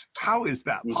 what? How is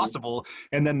that possible?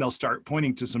 And then they'll start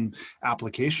pointing to some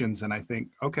applications. And I think,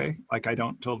 okay, like I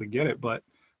don't totally get it, but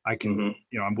I can,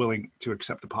 you know, I'm willing to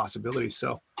accept the possibility.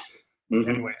 So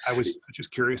anyway, I was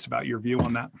just curious about your view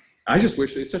on that. I just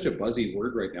wish, it's such a buzzy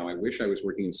word right now. I wish I was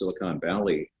working in Silicon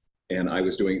Valley and I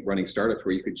was running startups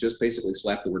where you could just basically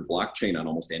slap the word blockchain on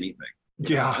almost anything.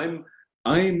 Yeah.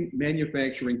 I'm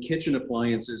manufacturing kitchen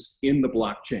appliances in the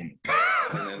blockchain.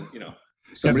 And then, you know,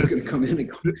 somebody's going to come in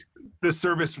and go. The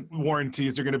service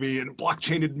warranties are going to be in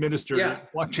blockchain administered,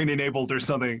 blockchain enabled or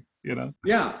something, you know?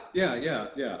 Yeah.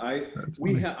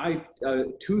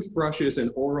 Toothbrushes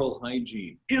and oral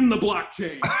hygiene in the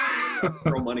blockchain.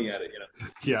 Throw money at it, you know?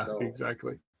 Yeah, so,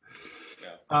 exactly.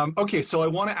 Okay, so I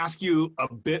want to ask you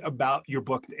a bit about your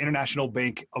book, The International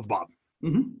Bank of Bob.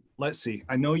 let's see.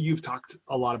 I know you've talked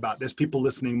a lot about this. People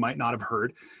listening might not have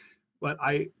heard, but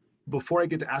before I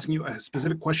get to asking you a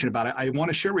specific question about it, I want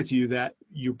to share with you that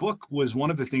your book was one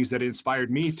of the things that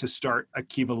inspired me to start a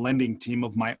Kiva lending team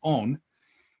of my own.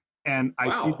 And I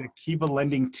see the Kiva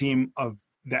lending team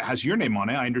that has your name on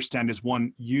it, I understand, is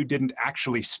one you didn't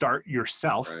actually start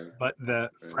yourself, Right. but the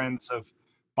friends of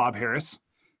Bob Harris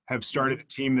have started a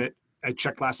team that I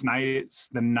checked last night. It's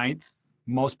the 9th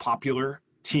most popular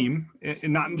team,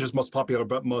 and not just most popular,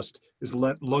 but is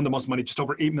loaned the most money, just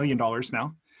over $8 million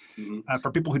now.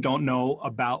 For people who don't know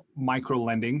about micro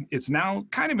lending, it's now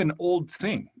kind of an old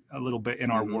thing a little bit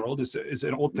in our world. Is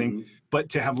an old thing, but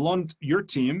to have loaned your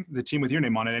team, the team with your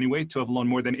name on it anyway, to have loaned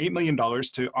more than $8 million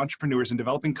to entrepreneurs in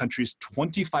developing countries,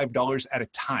 $25 at a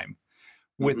time,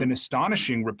 with an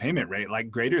astonishing repayment rate,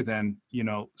 like greater than,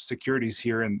 securities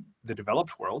here in the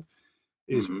developed world,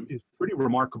 is pretty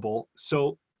remarkable.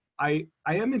 So I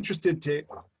am interested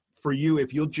for you,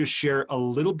 if you'll just share a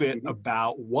little bit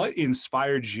about what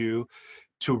inspired you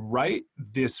to write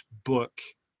this book,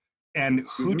 and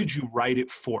who did you write it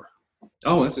for?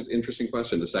 Oh, that's an interesting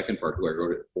question. The second part, who I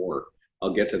wrote it for.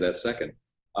 I'll get to that second.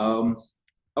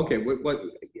 Okay, what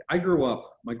I grew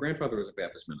up, my grandfather was a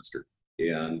Baptist minister.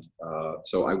 And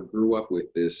so I grew up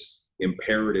with this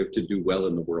imperative to do well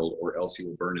in the world, or else you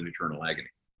will burn in eternal agony.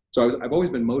 So I've always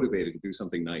been motivated to do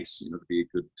something nice, to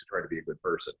try to be a good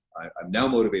person. I'm now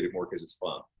motivated more because it's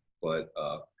fun. But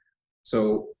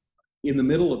so in the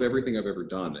middle of everything I've ever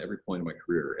done, every point in my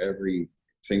career,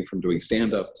 everything from doing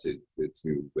stand-up to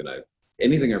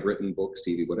anything I've written, books,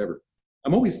 TV, whatever,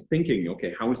 I'm always thinking,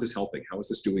 okay, how is this helping? How is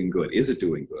this doing good? Is it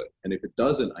doing good? And if it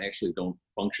doesn't, I actually don't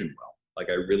function well. Like,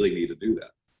 I really need to do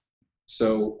that.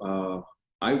 So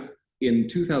in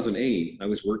 2008, I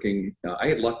was working, I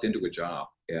had lucked into a job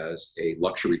as a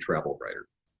luxury travel writer.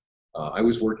 I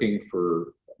was working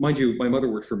for, mind you, my mother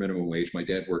worked for minimum wage. My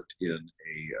dad worked in a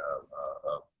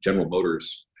General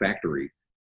Motors factory.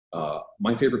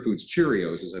 My favorite food's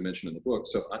Cheerios, as I mentioned in the book.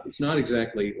 So it's not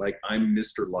exactly like I'm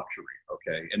Mr. Luxury,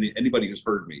 okay? And anybody who's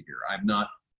heard me here, I'm not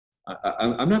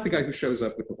the guy who shows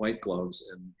up with the white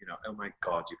gloves and, oh my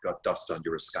God, you've got dust on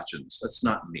your escutcheons. That's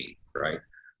not me, right?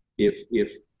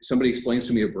 If somebody explains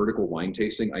to me a vertical wine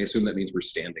tasting, I assume that means we're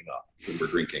standing up when we're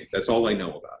drinking. That's all I know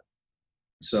about it.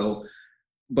 So,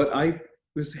 but I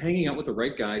was hanging out with the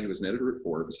right guy. He was an editor at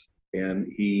Forbes, and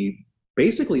he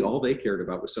basically, all they cared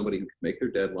about was somebody who could make their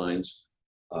deadlines,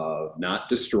 not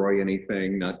destroy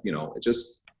anything,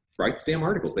 just write the damn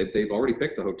articles. They've already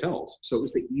picked the hotels. So it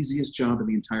was the easiest job in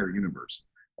the entire universe.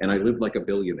 And I lived like a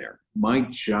billionaire. My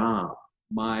job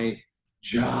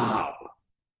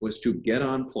was to get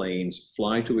on planes,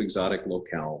 fly to exotic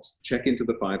locales, check into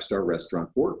the 5-star restaurant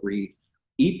for free,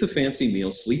 eat the fancy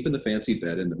meal, sleep in the fancy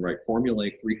bed, and then write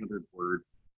formulaic 300-word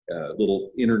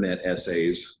little internet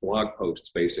essays, blog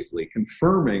posts, basically,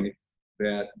 confirming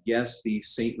that, yes, the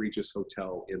St. Regis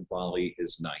Hotel in Bali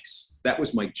is nice. That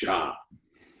was my job.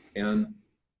 And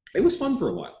it was fun for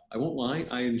a while. I won't lie.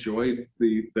 I enjoyed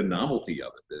the novelty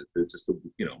of it.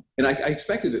 And I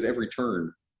expected at every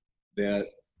turn that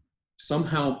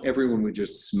somehow everyone would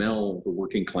just smell the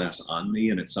working class on me,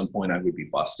 and at some point I would be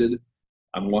busted.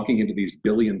 I'm walking into these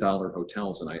billion-dollar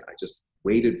hotels, and I just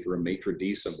waited for a maitre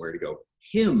d' somewhere to go,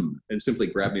 him, and simply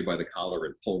grab me by the collar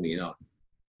and pull me out.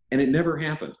 And it never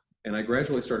happened. And I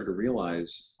gradually started to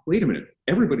realize, wait a minute,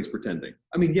 everybody's pretending.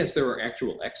 I mean, yes, there are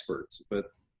actual experts, but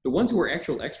the ones who are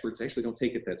actual experts actually don't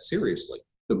take it that seriously.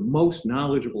 The most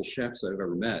knowledgeable chefs I've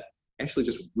ever met actually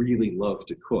just really love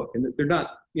to cook. And they're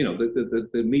not,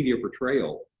 the media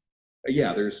portrayal,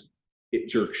 there's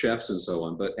jerk chefs and so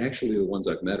on, but actually the ones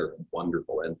I've met are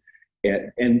wonderful.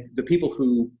 And the people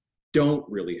who don't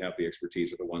really have the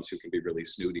expertise are the ones who can be really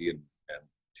snooty and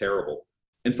terrible.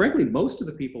 And frankly, most of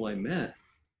the people I met,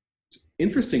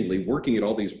 interestingly, working at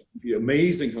all these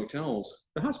amazing hotels,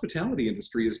 the hospitality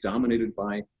industry is dominated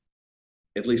by,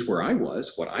 at least where I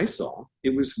was, what I saw,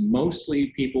 it was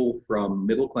mostly people from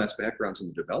middle-class backgrounds in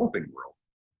the developing world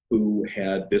who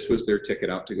this was their ticket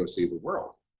out to go see the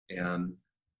world. And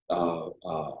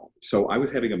so I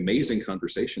was having amazing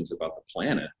conversations about the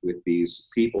planet with these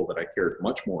people that I cared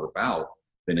much more about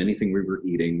than anything we were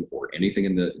eating or anything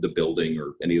in the building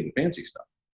or any of the fancy stuff.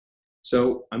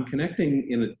 So I'm connecting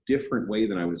in a different way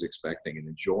than I was expecting and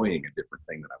enjoying a different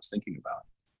thing that I was thinking about.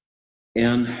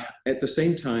 And at the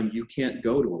same time, you can't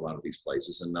go to a lot of these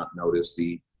places and not notice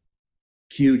the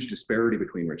huge disparity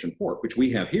between rich and poor, which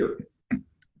we have here.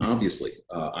 Obviously,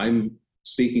 I'm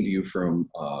speaking to you from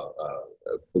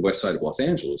the west side of Los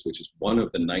Angeles, which is one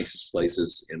of the nicest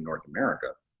places in North America.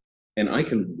 And I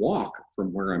can walk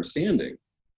from where I'm standing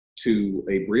to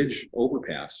a bridge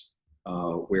overpass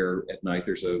where at night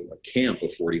there's a camp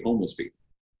of 40 homeless people.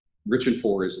 Rich and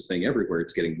poor is a thing everywhere.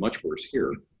 It's getting much worse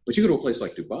here. But you go to a place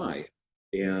like Dubai,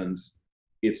 and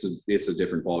it's a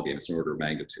different ballgame. It's an order of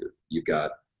magnitude. You've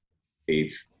got a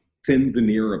thin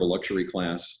veneer of a luxury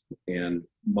class, and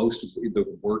most of the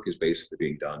work is basically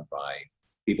being done by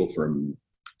people from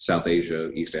South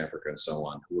Asia, East Africa, and so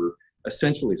on, who are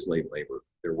essentially slave labor.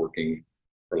 They're working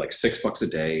for like $6 a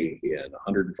day in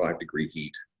 105-degree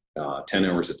heat, 10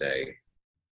 hours a day.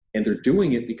 And they're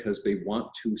doing it because they want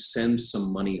to send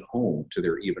some money home to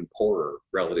their even poorer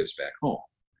relatives back home.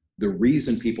 The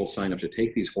reason people sign up to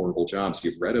take these horrible jobs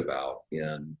you've read about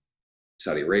in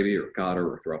Saudi Arabia or Qatar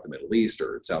or throughout the Middle East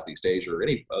or in Southeast Asia or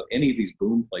any of these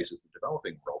boom places in the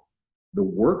developing world, the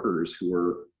workers who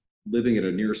are living at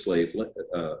a near slave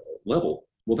level,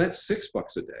 well, that's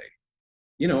 $6 a day.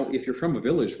 You know, if you're from a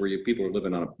village where people are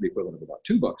living on the equivalent of about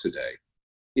 $2 a day,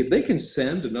 if they can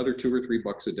send another $2 or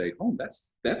 $3 a day home,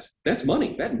 that's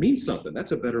money. That means something.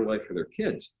 That's a better life for their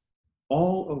kids.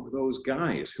 All of those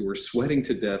guys who are sweating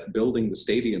to death building the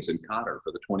stadiums in Qatar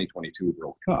for the 2022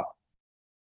 World Cup,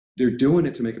 they're doing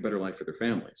it to make a better life for their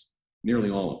families, nearly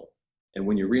all of them. And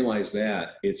when you realize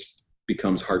that, it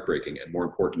becomes heartbreaking and more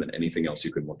important than anything else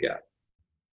you can look at.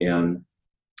 And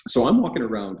so I'm walking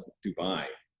around Dubai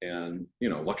and, you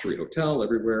know, luxury hotel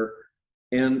everywhere,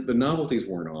 and the novelty's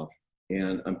worn off,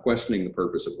 and I'm questioning the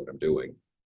purpose of what I'm doing.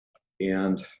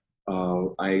 And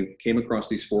I came across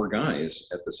these 4 guys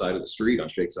at the side of the street on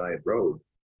Sheikh Zayed Road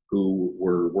who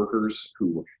were workers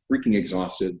who were freaking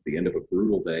exhausted at the end of a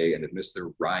brutal day and had missed their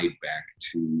ride back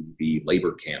to the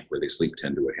labor camp where they sleep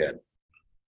 10 to a head.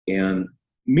 And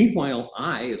meanwhile,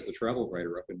 I, as the travel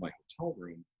writer up in my hotel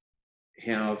room,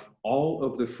 have all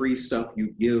of the free stuff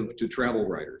you give to travel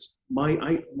writers.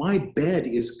 My bed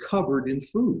is covered in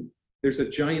food. There's a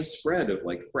giant spread of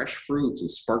like fresh fruits and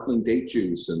sparkling date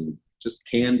juice and just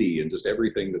candy and just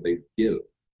everything that they give.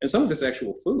 And some of it's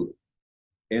actual food.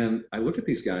 And I looked at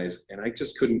these guys and I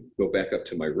just couldn't go back up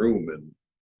to my room. And,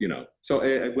 you know, so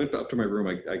I went up to my room,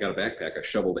 I got a backpack, I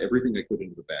shoveled everything I could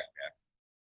into the backpack.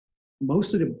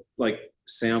 Most of it, like,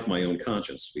 salved my own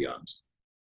conscience, to be honest.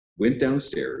 Went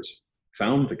downstairs,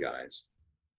 found the guys,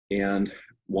 and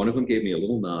one of them gave me a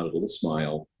little nod, a little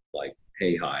smile, like,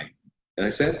 hey, hi. And I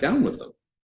sat down with them.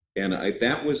 And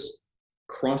that was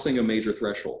crossing a major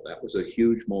threshold. That was a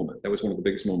huge moment. That was one of the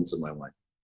biggest moments of my life.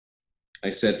 I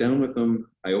sat down with them,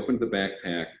 I opened the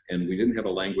backpack, and we didn't have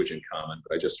a language in common,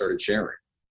 but I just started sharing.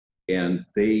 And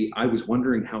I was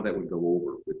wondering how that would go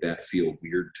over. Would that feel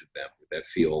weird to them? Would that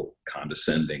feel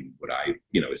condescending? Would I,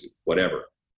 is it whatever?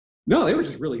 No, they were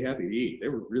just really happy to eat. They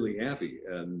were really happy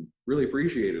and really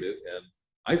appreciated it. And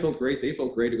I felt great. They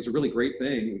felt great. It was a really great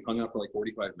thing. We hung out for like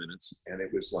 45 minutes, and it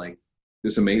was like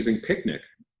this amazing picnic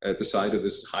at the side of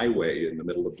this highway in the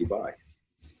middle of Dubai.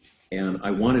 And I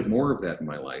wanted more of that in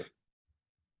my life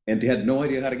and had no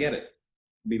idea how to get it.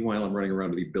 Meanwhile, I'm running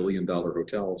around to the billion-dollar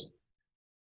hotels.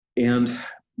 And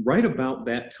right about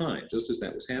that time, just as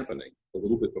that was happening, a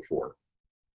little bit before,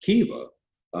 Kiva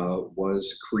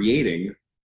was creating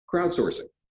crowdsourcing,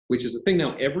 which is a thing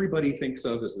now everybody thinks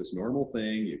of as this normal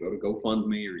thing. You go to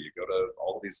GoFundMe or you go to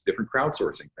all of these different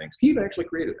crowdsourcing things. Kiva actually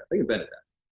created that. They invented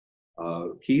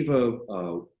that. Kiva,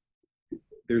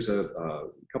 there's a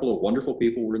couple of wonderful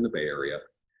people were in the Bay Area,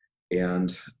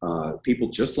 and people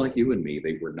just like you and me.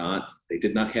 They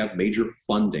did not have major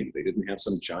funding. They didn't have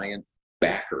some giant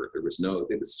backer. It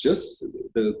was just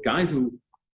the guy who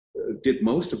did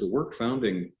most of the work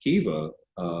founding Kiva,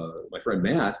 my friend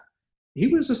Matt. He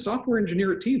was a software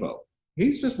engineer at TiVo.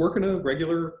 He's just working a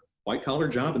regular white-collar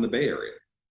job in the Bay Area.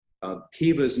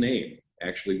 Kiva's name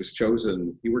actually was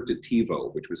chosen. He worked at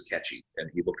TiVo, which was catchy, and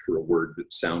he looked for a word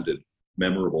that sounded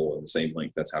memorable in the same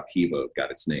length. That's how Kiva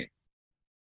got its name.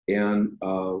 And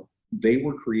they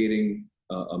were creating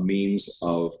a means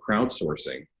of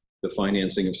crowdsourcing the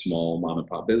financing of small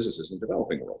mom-and-pop businesses in the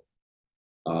developing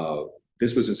world.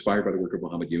 This was inspired by the work of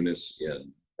Muhammad Yunus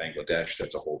in Bangladesh.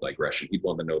 That's a whole digression. He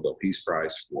won the Nobel Peace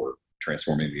Prize for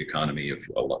transforming the economy of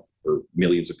for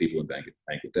millions of people in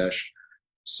Bangladesh.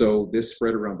 So this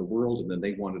spread around the world, and then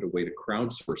they wanted a way to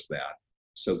crowdsource that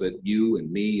so that you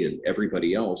and me and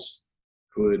everybody else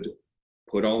could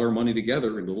put all our money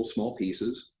together in little small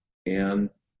pieces and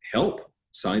help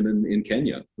Simon in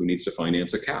Kenya who needs to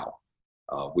finance a cow,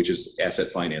 which is asset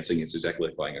financing. It's exactly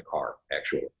like buying a car,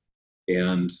 actually.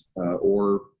 And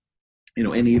or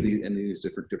any of these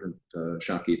different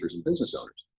shopkeepers and business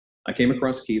owners. I came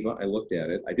across Kiva. I looked at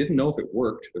it. I didn't know if it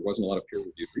worked. There wasn't a lot of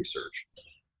peer-reviewed research,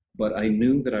 but I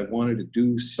knew that I wanted to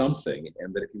do something,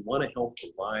 and that if you want to help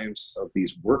the lives of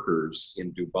these workers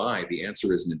in Dubai, the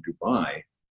answer isn't in Dubai.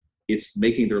 It's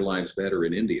making their lives better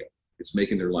in India. It's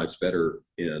making their lives better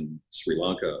in Sri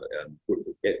Lanka and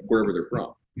wherever they're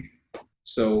from.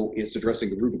 So it's addressing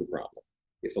the root of the problem.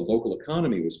 If the local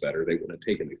economy was better, they wouldn't have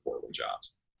taken these horrible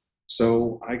jobs.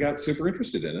 So I got super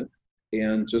interested in it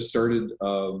and just started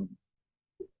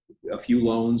a few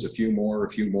loans, a few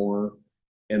more.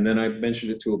 And then I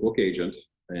mentioned it to a book agent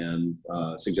and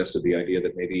suggested the idea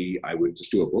that maybe I would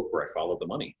just do a book where I followed the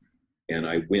money. And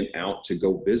I went out to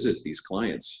go visit these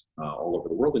clients all over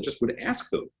the world and just would ask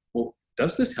them, well,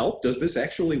 does this help? Does this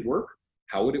actually work?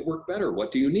 How would it work better?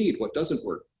 What do you need? What doesn't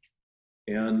work?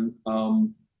 And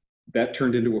that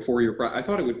turned into a 4-year project. I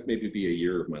thought it would maybe be a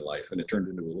year of my life, and it turned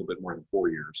into a little bit more than 4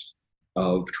 years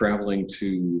of traveling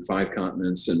to 5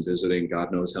 continents and visiting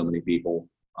God knows how many people,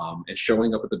 and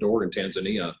showing up at the door in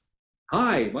Tanzania.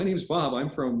 Hi, my name's Bob. I'm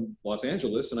from Los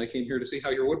Angeles, and I came here to see how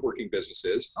your woodworking business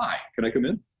is. Hi, can I come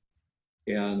in?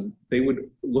 And they would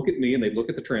look at me, and they'd look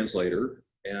at the translator,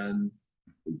 and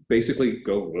basically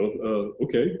go, well,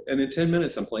 okay. And in 10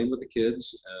 minutes, I'm playing with the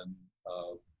kids and,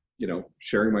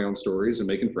 sharing my own stories and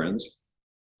making friends.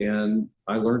 And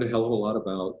I learned a hell of a lot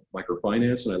about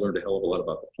microfinance, and I learned a hell of a lot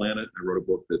about the planet. I wrote a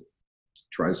book that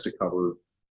tries to cover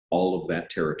all of that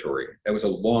territory. That was a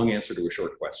long answer to a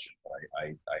short question.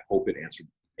 I hope it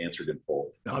answered in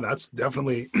full. No, that's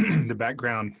definitely the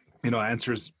background,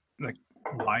 answers like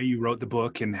why you wrote the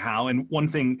book and how. And one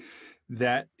thing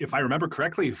that, if I remember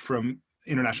correctly from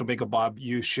International Bank of Bob,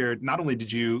 you shared, not only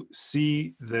did you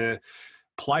see the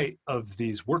plight of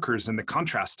these workers and the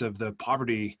contrast of the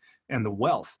poverty and the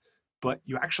wealth, but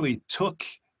you actually took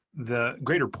the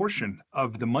greater portion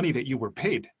of the money that you were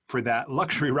paid for that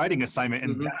luxury writing assignment,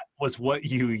 and that was what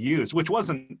you used, which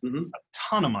wasn't a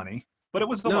ton of money, but it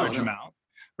was a large amount,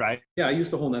 right? Yeah, I used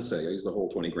the whole nest egg. I used the whole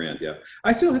 20 grand. Yeah,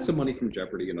 I still had some money from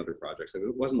Jeopardy and other projects. It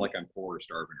wasn't like I'm poor or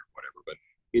starving or whatever, but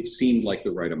it seemed like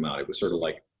the right amount. It was sort of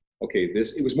like, okay,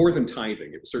 it was more than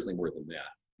tithing. It was certainly more than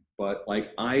that. But like,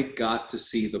 I got to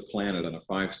see the planet on a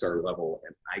 5-star level,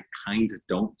 and I kind of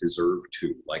don't deserve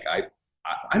to. Like, I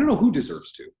don't know who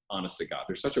deserves to, honest to God.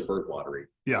 There's such a birth lottery.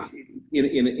 Yeah.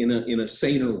 In a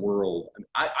saner world,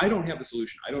 I don't have the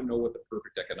solution. I don't know what the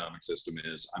perfect economic system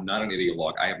is. I'm not an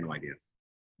ideologue. I have no idea.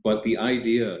 But the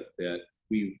idea that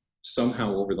we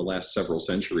somehow over the last several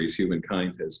centuries,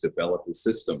 humankind has developed a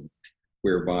system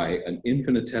whereby an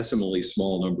infinitesimally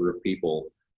small number of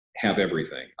people have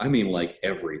everything. I mean, like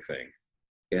everything.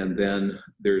 And then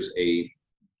there's a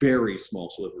very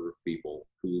small sliver of people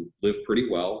who live pretty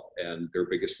well, and their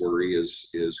biggest worry is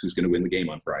who's going to win the game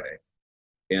on Friday.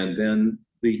 And then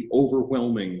the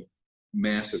overwhelming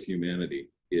mass of humanity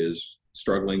is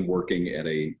struggling, working at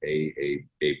a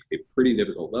pretty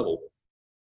difficult level.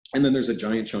 And then there's a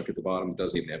giant chunk at the bottom that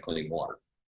doesn't even have clean water.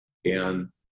 And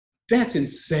that's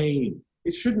insane.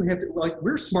 It shouldn't have to, like,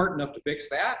 we're smart enough to fix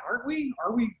that, aren't we?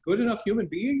 Are we good enough human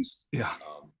beings? Yeah.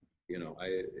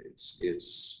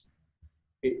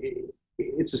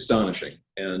 It's astonishing.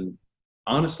 And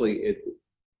honestly,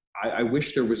 I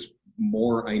wish there was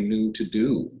more I knew to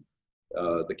do.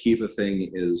 The Kiva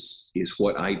thing is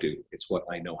what I do. It's what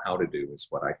I know how to do. It's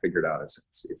what I figured out.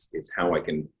 It's how I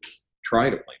can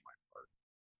try to play my part.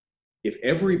 If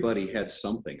everybody had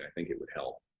something, I think it would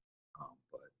help.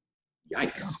 But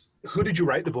yikes. Who did you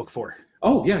write the book for?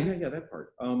 Oh, yeah, that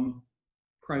part.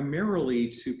 Primarily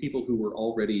to people who were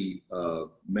already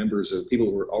people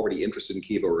who were already interested in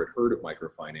Kiva or had heard of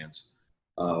microfinance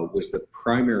was the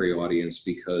primary audience,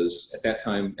 because at that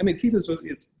time, I mean, Kiva's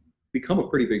it's become a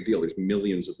pretty big deal. There's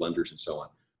millions of lenders and so on.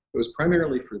 It was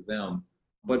primarily for them,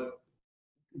 but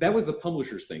that was the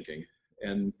publisher's thinking,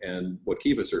 and what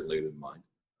Kiva certainly didn't mind.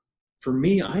 For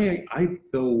me, I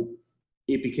though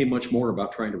it became much more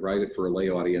about trying to write it for a lay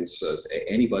audience,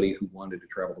 anybody who wanted to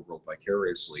travel the world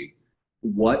vicariously.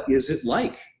 What is it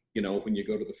like, when you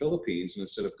go to the Philippines, and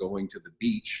instead of going to the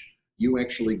beach, you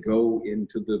actually go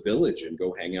into the village and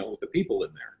go hang out with the people in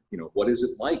there? What is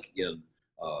it like in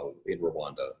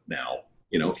Rwanda now?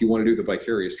 If you want to do the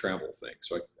vicarious travel thing.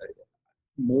 So I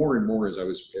more and more as I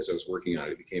was working on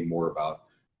it, it became more about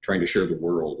trying to share the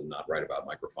world and not write about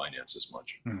microfinance as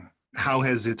much. How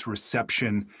has its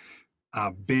reception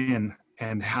been,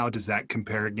 and how does that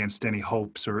compare against any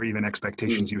hopes or even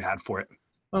expectations you had for it?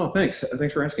 Oh, thanks.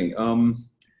 Thanks for asking.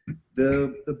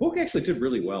 The book actually did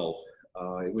really well.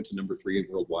 It went to number 3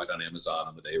 worldwide on Amazon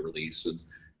on the day of release,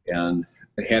 and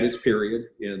it had its period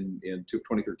in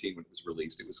 2013 when it was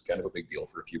released. It was kind of a big deal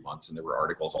for a few months, and there were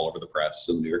articles all over the press,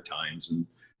 and the New York Times and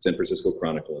San Francisco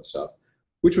Chronicle and stuff,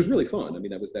 which was really fun. I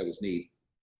mean, that was neat.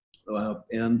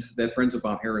 And that Friends of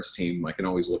Bob Harris team, I can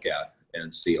always look at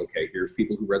and see, okay, here's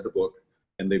people who read the book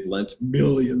and they've lent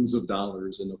millions of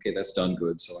dollars, and okay, that's done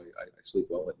good, so I sleep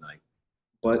well at night.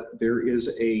 But there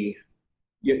is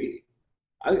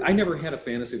I never had a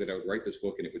fantasy that I would write this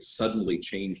book and it would suddenly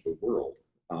change the world.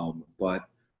 But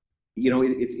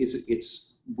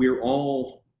we're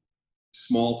all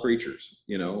small creatures,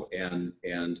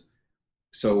 and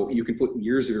so you can put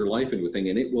years of your life into a thing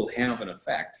and it will have an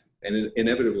effect, and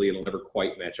inevitably it'll never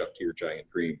quite match up to your giant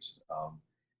dreams.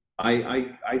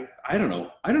 I don't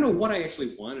know. I don't know what I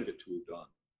actually wanted it to have done.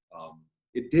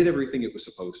 It did everything it was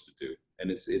supposed to do,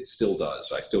 and it still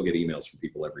does. I still get emails from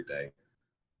people every day.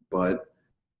 But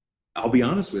I'll be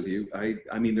honest with you.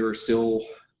 I mean, there are still,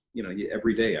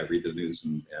 every day I read the news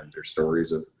and there's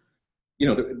stories of,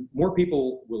 more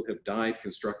people will have died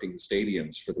constructing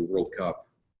stadiums for the World Cup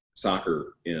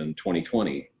soccer in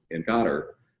 2020 in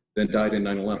Qatar than died in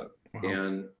 9/11. Wow.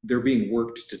 And they're being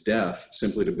worked to death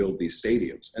simply to build these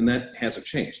stadiums. And that hasn't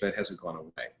changed. That hasn't gone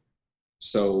away.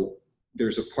 So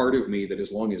there's a part of me that,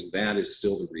 as long as that is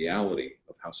still the reality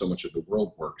of how so much of the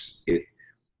world works,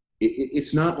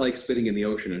 it's not like spitting in the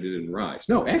ocean and it didn't rise.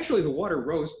 No, actually the water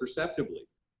rose perceptibly,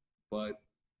 but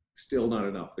still not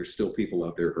enough. There's still people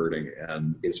out there hurting,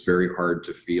 and it's very hard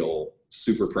to feel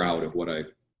super proud of what I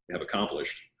have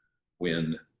accomplished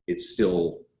when it's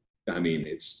still,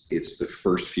 it's the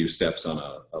first few steps on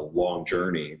a long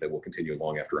journey that will continue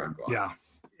long after I'm gone. Yeah.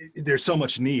 There's so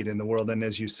much need in the world. And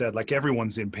as you said, like,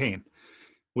 everyone's in pain,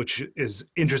 which is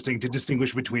interesting to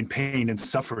distinguish between pain and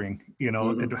suffering,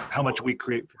 and how much we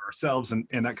create for ourselves and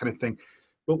that kind of thing.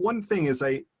 But one thing is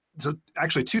so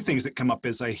actually two things that come up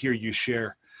as I hear you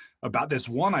share about this.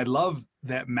 One, I love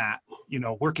that Matt,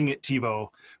 working at TiVo,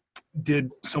 did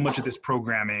so much of this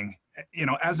programming,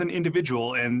 as an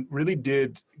individual, and really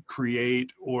did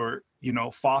create or,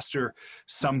 foster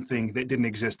something that didn't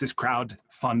exist, this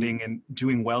crowdfunding, and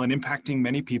doing well and impacting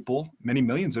many people, many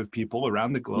millions of people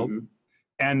around the globe. Mm-hmm.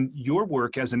 And your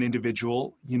work as an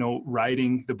individual,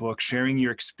 writing the book, sharing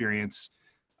your experience,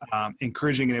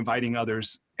 encouraging and inviting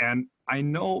others. And I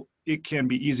know it can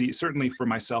be easy, certainly for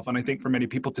myself, and I think for many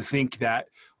people, to think that,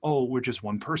 oh, we're just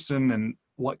one person and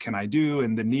what can I do?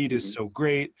 And the need is so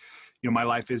great. My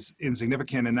life is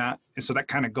insignificant in that. And so that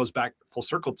kind of goes back full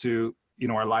circle to,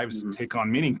 our lives take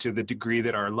on meaning to the degree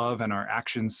that our love and our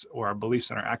actions, or our beliefs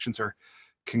and our actions, are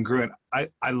congruent.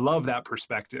 I love that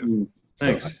perspective.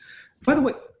 Thanks. So, by the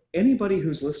way, anybody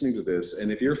who's listening to this,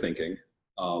 and if you're thinking,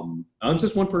 I'm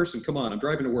just one person, come on, I'm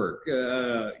driving to work, get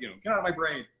out of my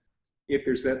brain. If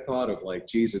there's that thought of like,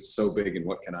 geez, it's so big and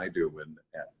what can I do?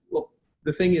 Well,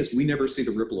 the thing is, we never see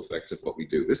the ripple effects of what we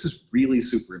do. This is really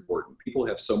super important. People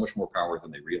have so much more power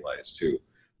than they realize too.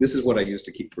 This is what I used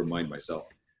to remind myself.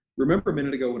 Remember a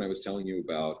minute ago when I was telling you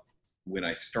about when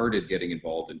I started getting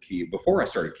involved in Kiva, before I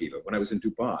started Kiva, when I was in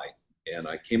Dubai, and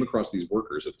I came across these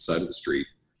workers at the side of the street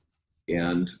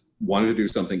and wanted to do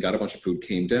something, got a bunch of food,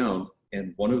 came down,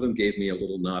 and one of them gave me a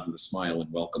little nod and a smile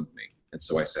and welcomed me. And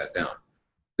so I sat down.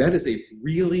 That is a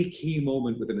really key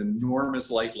moment with an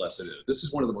enormous life lesson in it. This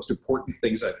is one of the most important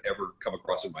things I've ever come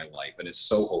across in my life, and it's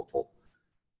so hopeful.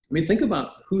 I mean, think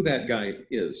about who that guy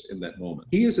is in that moment.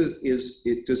 He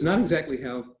it does not exactly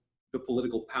have the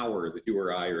political power that you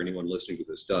or I or anyone listening to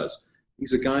this does.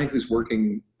 He's a guy who's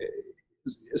working,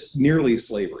 it's nearly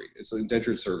slavery. It's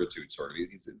indentured servitude, sort of.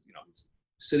 He's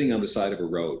sitting on the side of a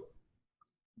road,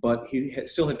 but he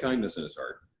still had kindness in his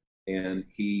heart. And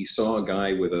he saw a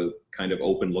guy with a kind of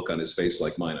open look on his face,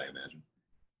 like mine, I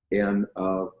imagine,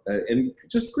 and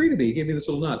just greeted me. He gave me this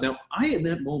little nod. Now, I, in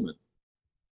that moment,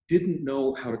 didn't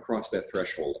know how to cross that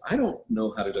threshold. I don't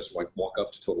know how to just walk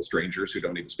up to total strangers who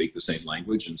don't even speak the same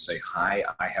language and say, "Hi,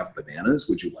 I have bananas.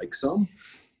 Would you like some?"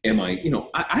 Am I,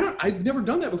 I've never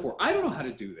done that before. I don't know how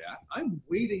to do that. I'm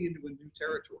wading into a new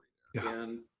territory. Yeah.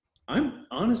 And I'm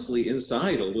honestly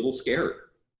inside a little scared.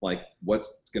 Like,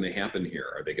 what's going to happen here?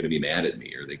 Are they going to be mad at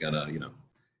me? Are they going to,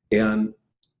 And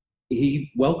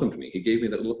he welcomed me. He gave me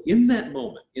that little, in that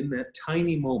moment, in that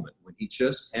tiny moment, when he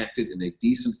just acted in a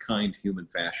decent, kind human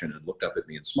fashion and looked up at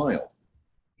me and smiled.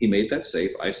 He made that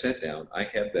safe. I sat down. I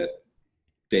had that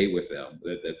day with them,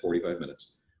 that 45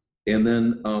 minutes. And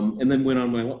then went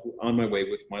on my way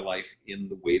with my life in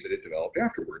the way that it developed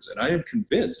afterwards. And I am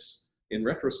convinced, in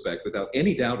retrospect, without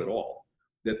any doubt at all,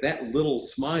 that little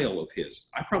smile of his,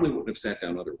 I probably wouldn't have sat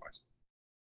down otherwise.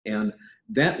 And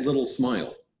that little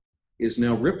smile is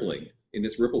now rippling in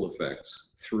its ripple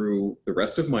effects through the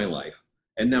rest of my life.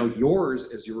 And now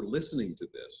yours as you're listening to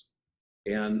this.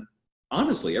 And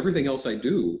honestly, everything else I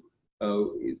do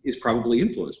is probably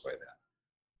influenced by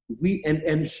that.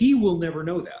 And he will never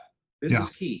know that. This is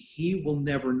key. He will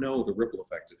never know the ripple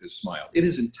effects of his smile. It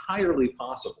is entirely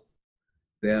possible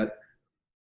that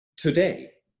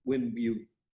today, when you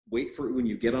when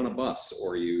you get on a bus,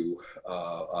 or you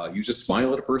just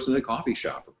smile at a person in a coffee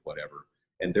shop or whatever,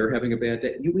 and they're having a bad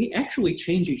day, we actually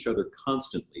change each other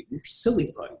constantly. We're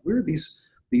silly putty. We're these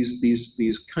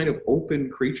kind of open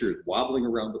creatures wobbling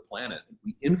around the planet.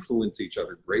 We influence each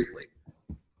other greatly.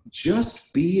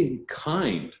 Just being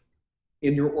kind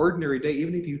in your ordinary day,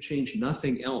 even if you change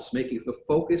nothing else, making the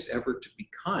focused effort to be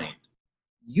kind,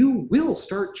 you will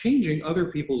start changing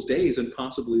other people's days and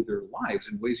possibly their lives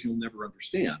in ways you'll never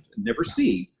understand and never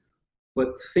see.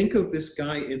 But think of this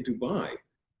guy in Dubai.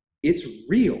 It's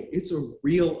real. It's a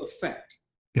real effect.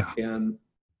 Yeah. And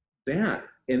that,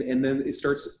 and then it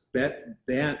starts,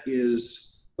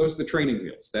 those are the training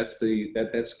wheels. That's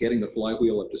getting the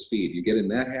flywheel up to speed. You get in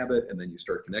that habit, and then you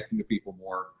start connecting to people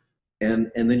more,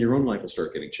 and then your own life will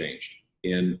start getting changed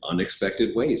in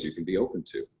unexpected ways you can be open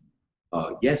to.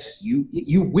 Yes, you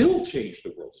will change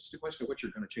the world. It's just a question of what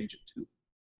you're going to change it to.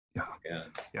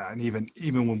 Yeah. And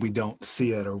even when we don't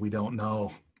see it or we don't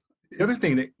know. The other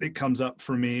thing that comes up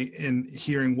for me in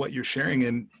hearing what you're sharing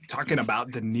and talking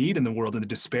about the need in the world and the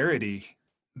disparity,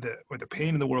 or the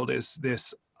pain in the world, is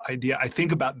this idea. I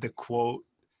think about the quote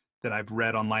that I've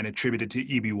read online attributed to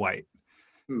E.B. White,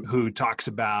 who talks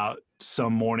about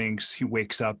some mornings he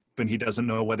wakes up and he doesn't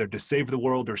know whether to save the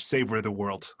world or savor the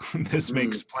world. This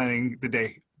makes planning the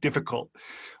day difficult.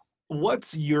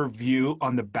 What's your view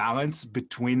on the balance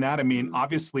between that? I mean,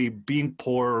 obviously being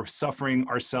poor or suffering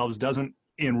ourselves doesn't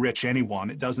enrich anyone.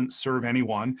 It doesn't serve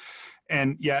anyone.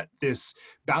 And yet this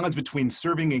balance between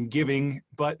serving and giving,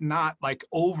 but not like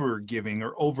over giving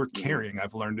or over caring.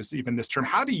 I've learned this term.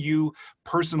 How do you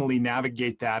personally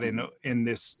navigate that in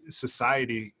this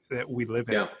society that we live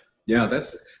in? Yeah,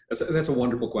 that's a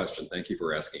wonderful question. Thank you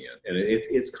for asking it. And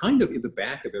it's kind of in the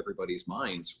back of everybody's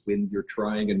minds when you're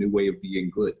trying a new way of being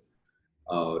good.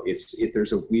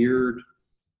 There's a weird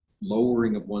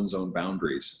lowering of one's own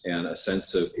boundaries and a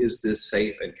sense of, is this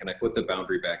safe, and can I put the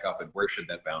boundary back up, and where should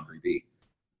that boundary be?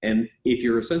 And if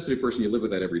you're a sensitive person, you live with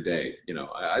that every day. You know,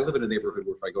 I live in a neighborhood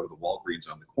where if I go to the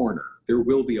Walgreens on the corner, there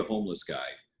will be a homeless guy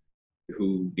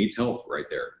who needs help right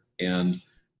there. And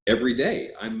every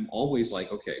day I'm always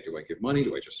like, okay, do I give money?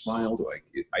 Do I just smile?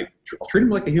 I'll treat him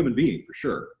like a human being for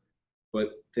sure. But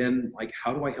then, like,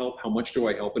 how do I help? How much do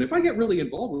I help? And if I get really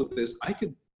involved with this, I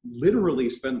could literally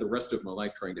spend the rest of my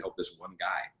life trying to help this one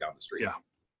guy down the street.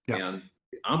 Yeah. And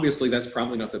obviously that's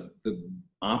probably not the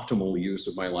optimal use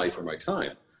of my life or my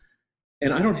time.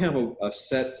 And I don't have a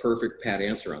set, perfect, pat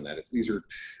answer on that.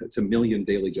 It's a million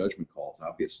daily judgment calls,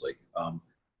 obviously.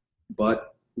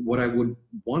 But what I would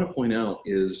want to point out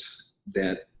is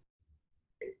that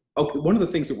one of the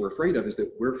things that we're afraid of is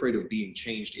that we're afraid of being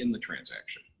changed in the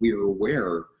transaction. We are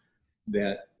aware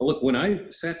that, look, when I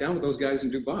sat down with those guys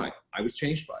in Dubai, I was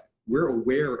changed by it. We're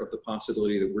aware of the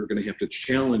possibility that we're going to have to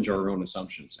challenge our own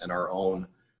assumptions and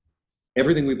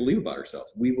everything we believe about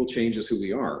ourselves. We will change as who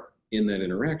we are in that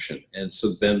interaction. And so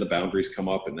then the boundaries come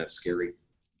up, and that's scary.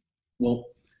 Well,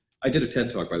 I did a TED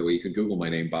Talk, by the way. You can Google my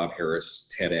name, Bob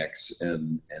Harris, TEDx,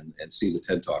 and see the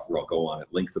TED Talk where I'll go on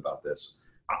at length about this.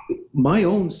 My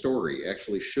own story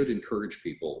actually should encourage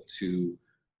people to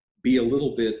be a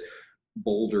little bit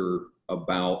bolder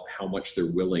about how much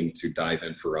they're willing to dive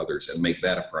in for others and make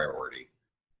that a priority,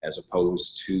 as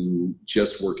opposed to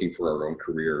just working for our own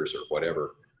careers or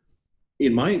whatever.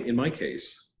 In my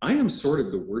case, I am sort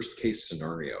of the worst case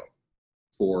scenario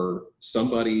for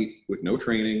somebody with no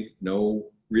training, no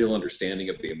real understanding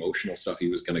of the emotional stuff he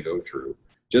was going to go through.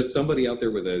 Just somebody out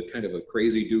there with a kind of a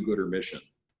crazy do-gooder mission,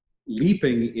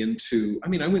 leaping into,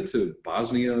 I went to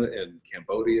Bosnia and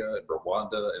Cambodia and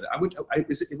Rwanda, and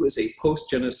it was a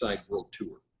post-genocide world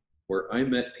tour where I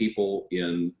met people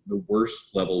in the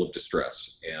worst level of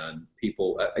distress, and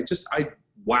people,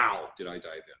 wow, did I dive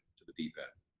into the deep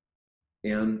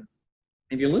end. And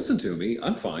if you listen to me,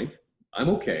 I'm fine. I'm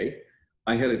okay.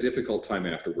 I had a difficult time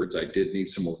afterwards. I did need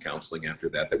some more counseling after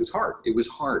that. That was hard. It was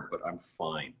hard, but I'm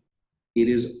fine.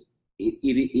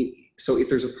 So if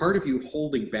there's a part of you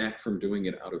holding back from doing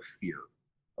it out of fear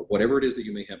of whatever it is that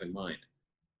you may have in mind,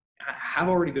 I've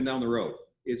already been down the road.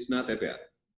 It's not that bad.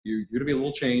 You're going to be a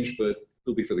little changed, but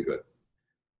it'll be for the good.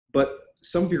 But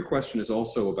some of your question is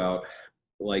also about,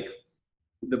 like,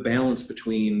 the balance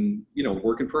between,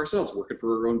 working for ourselves, working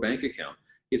for our own bank account.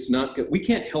 It's not good. We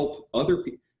can't help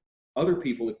other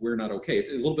people if we're not okay.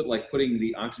 It's a little bit like putting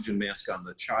the oxygen mask on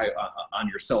the child, on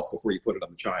yourself before you put it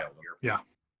on the child. Yeah.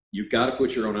 You've got to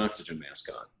put your own oxygen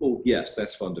mask on. Well, yes,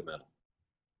 that's fundamental.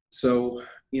 So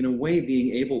in a way,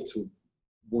 being able to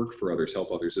work for others,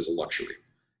 help others, is a luxury.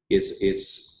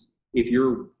 It's if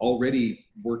you're already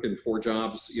working 4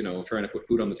 jobs, trying to put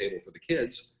food on the table for the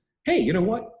kids, hey, you know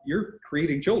what? You're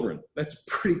creating children. That's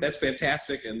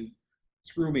fantastic. And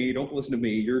screw me, don't listen to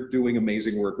me. You're doing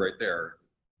amazing work right there.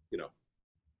 You know,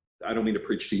 I don't mean to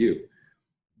preach to you.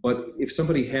 But if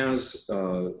somebody has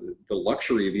the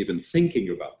luxury of even thinking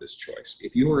about this choice,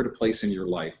 if you are at a place in your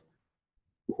life,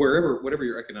 whatever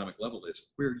your economic level is,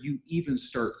 where you even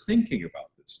start thinking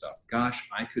about this stuff, gosh,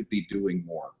 I could be doing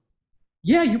more.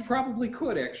 Yeah, you probably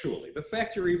could, actually. The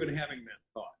fact you're even having that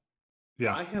thought.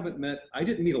 Yeah. I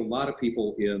didn't meet a lot of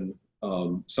people in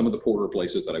some of the poorer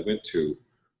places that I went to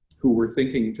who were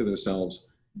thinking to themselves,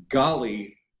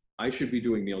 golly, I should be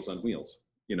doing Meals on Wheels.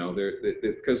 You know,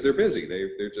 because they're busy.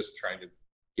 They're just trying to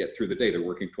get through the day. They're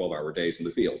working 12-hour days in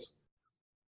the fields.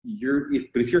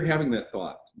 But if you're having that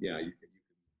thought, yeah, you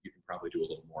can probably do a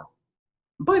little more.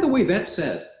 By the way, that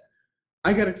said,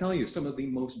 I got to tell you, some of the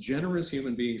most generous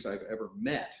human beings I've ever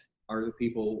met are the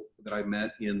people that I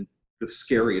met in the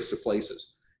scariest of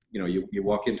places. You know, you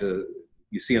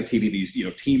see on TV these,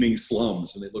 teeming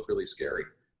slums, and they look really scary.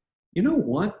 You know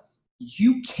what?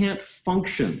 You can't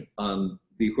function on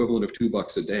the equivalent of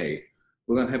 $2 a day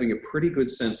without having a pretty good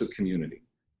sense of community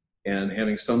and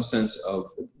having some sense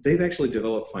of, they've actually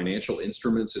developed financial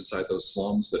instruments inside those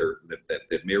slums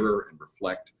that mirror and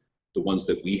reflect the ones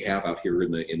that we have out here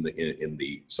in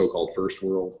the so-called first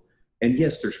world. And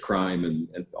yes, there's crime and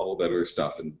all of that other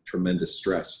stuff and tremendous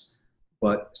stress.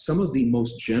 But some of the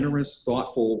most generous,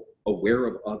 thoughtful, aware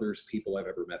of others people I've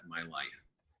ever met in my life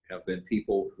have been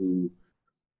people who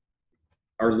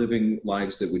are living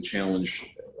lives that would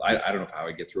challenge, I don't know how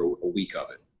I get through a week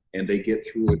of it. And they get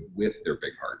through it with their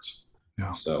big hearts.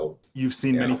 Yeah. So you've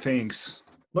seen many things.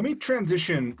 Let me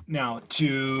transition now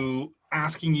to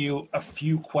asking you a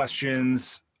few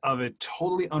questions of a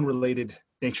totally unrelated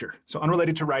nature. So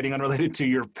unrelated to writing, unrelated to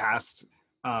your past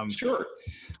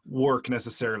work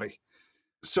necessarily.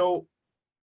 So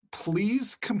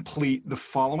please complete the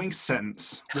following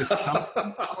sentence with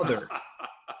something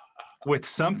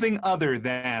something other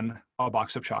than a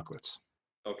box of chocolates.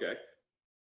 Okay.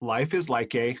 Life is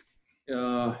like a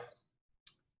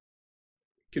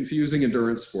confusing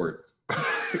endurance sport.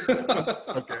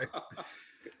 Okay.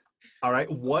 All right.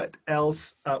 What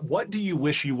else? What do you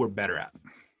wish you were better at?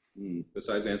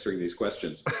 Besides answering these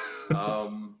questions,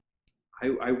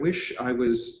 I wish I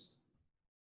was.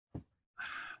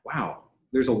 Wow,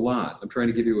 there's a lot. I'm trying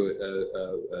to give you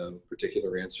a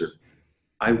particular answer.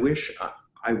 I wish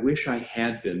I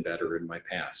had been better in my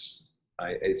past.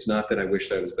 It's not that I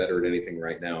wish I was better at anything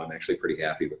right now. I'm actually pretty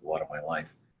happy with a lot of my life.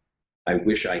 I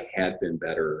wish I had been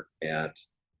better at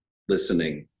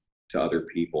listening to other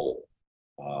people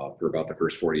for about the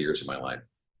first 40 years of my life.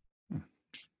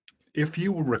 If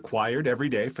you were required every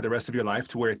day for the rest of your life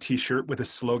to wear a t-shirt with a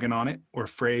slogan on it, or a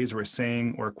phrase, or a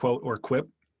saying, or a quote, or a quip,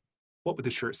 what would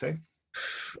the shirt say?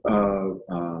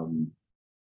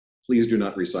 Please do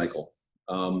not recycle.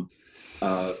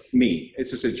 Me,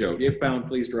 it's just a joke. If found,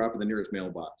 please drop in the nearest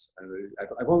mailbox.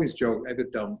 I've always joked. I have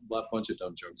a bunch of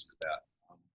dumb jokes for that.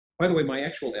 By the way, my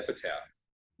actual epitaph,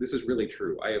 this is really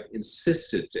true. I have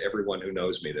insisted to everyone who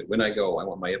knows me that when I go, I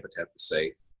want my epitaph to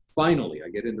say, finally, I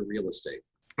get into real estate.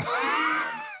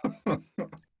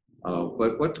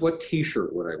 But what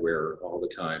t-shirt would I wear all the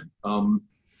time?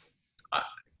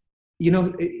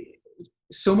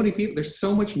 So many people, there's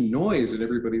so much noise in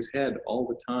everybody's head all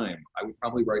the time. I would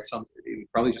probably write something. It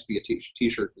would probably just be a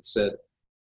t-shirt that said,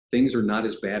 things are not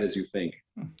as bad as you think.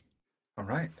 All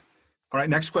right.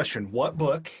 Next question. What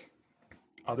book,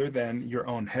 other than your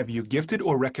own, have you gifted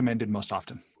or recommended most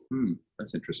often?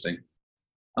 That's interesting.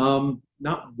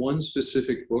 Not one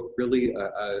specific book, really.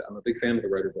 I'm a big fan of the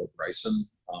writer Bill Bryson.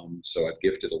 So I've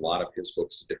gifted a lot of his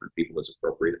books to different people as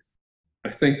appropriate.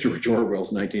 I think George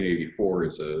Orwell's 1984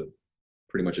 is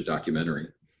pretty much a documentary.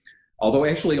 Although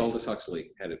actually Aldous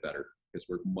Huxley had it better because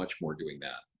we're much more doing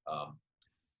that.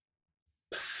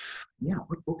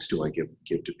 What books do I give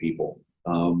to people?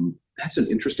 That's an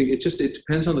interesting, it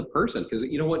depends on the person, because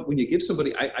you know what, when you give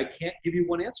somebody, I can't give you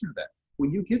one answer to that.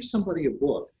 When you give somebody a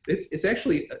book, it's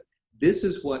actually, this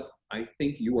is what I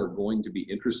think you are going to be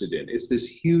interested in. It's this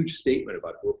huge statement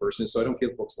about who a person is, so I don't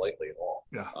give books lightly at all.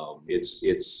 Yeah.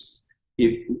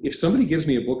 If somebody gives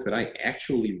me a book that I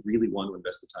actually really want to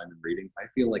invest the time in reading, I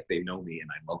feel like they know me and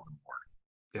I love them more.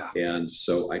 Yeah. And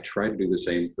so I try to do the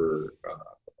same for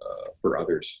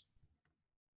others.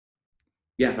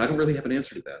 Yeah, I don't really have an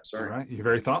answer to that. Sorry. All right. You're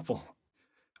very thoughtful.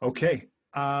 Okay.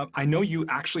 I know you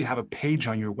actually have a page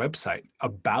on your website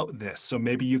about this, so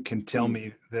maybe you can tell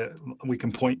me that we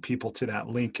can point people to that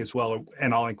link as well,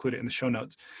 and I'll include it in the show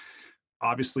notes.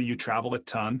 Obviously, you travel a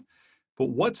ton, but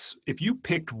if you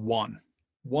picked one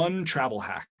One travel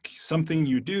hack, something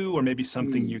you do or maybe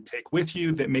something Hmm. you take with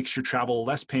you that makes your travel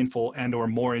less painful and or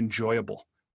more enjoyable.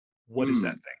 What is Hmm.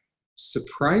 that thing?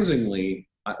 Surprisingly,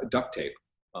 duct tape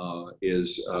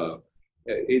is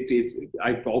it's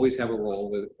I always have a roll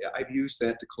with. I've used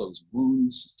that to close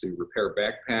wounds, to repair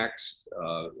backpacks,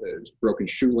 broken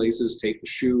shoelaces, tape the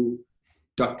shoe,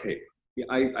 duct tape. Yeah,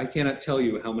 I cannot tell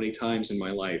you how many times in my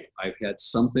life I've had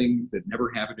something that never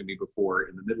happened to me before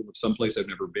in the middle of some place I've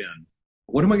never been.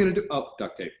 What am I going to do? Oh,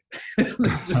 duct tape.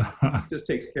 just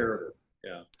takes care of it.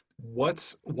 Yeah.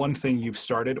 What's one thing you've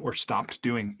started or stopped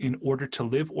doing in order to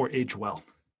live or age well?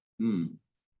 Hmm.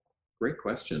 Great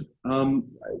question. I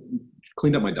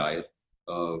cleaned up my diet.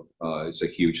 It's a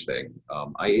huge thing.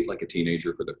 I ate like a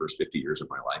teenager for the first 50 years of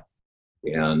my life,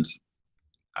 and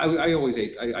I always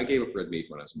ate. I gave up red meat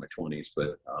when I was in my 20s,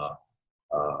 but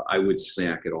I would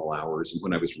snack at all hours. And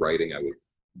when I was writing, I would,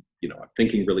 I'm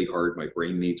thinking really hard. My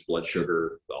brain needs blood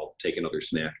sugar. I'll take another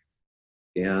snack.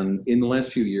 And in the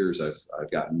last few years,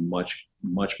 I've gotten much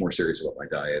more serious about my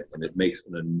diet, and it makes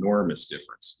an enormous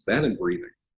difference. That and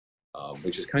breathing,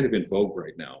 which is kind of in vogue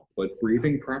right now. But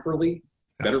breathing properly,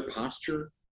 Yeah. better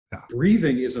posture, Yeah.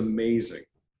 breathing is amazing.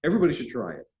 Everybody should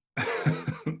try it.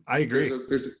 I agree.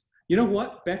 You know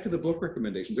what? Back to the book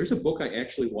recommendations. There's a book I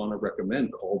actually want to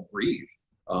recommend called Breathe,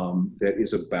 that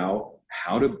is about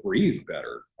how to breathe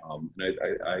better. And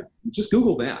I just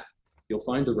Google that. You'll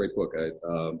find the right book.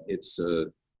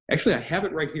 Actually, I have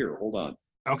it right here. Hold on.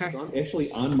 Okay. It's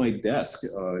actually on my desk.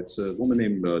 It's a woman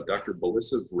named Dr.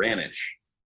 Belissa Vranich,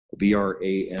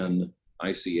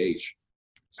 Vranich.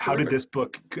 How did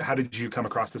you come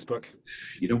across this book?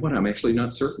 You know what? I'm actually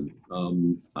not certain.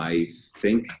 I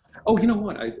think, oh, you know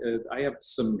what? I have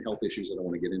some health issues that I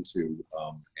want to get into.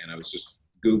 And I was just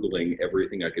Googling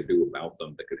everything I could do about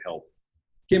them that could help.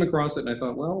 Came across it and I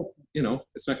thought, well,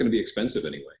 it's not going to be expensive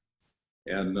anyway.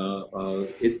 And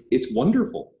it's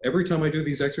wonderful. Every time I do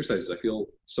these exercises, I feel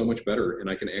so much better, and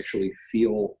I can actually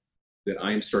feel that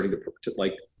I am starting to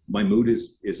like my mood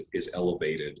is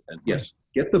elevated. And yes,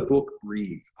 get the book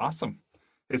Breathe. Awesome.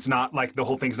 It's not like the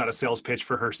whole thing's not a sales pitch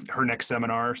for her next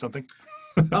seminar or something.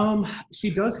 She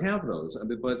does have those,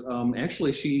 but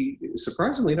actually, she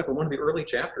surprisingly enough, in one of the early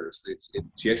chapters,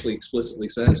 she actually explicitly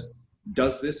says,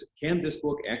 can this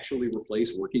book actually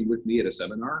replace working with me at a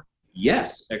seminar?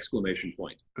 Yes! Exclamation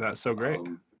point. That's so great.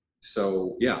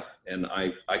 So yeah, and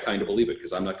I kind of believe it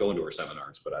because I'm not going to her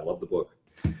seminars, but I love the book.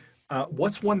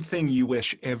 What's one thing you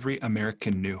wish every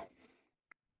American knew?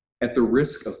 At the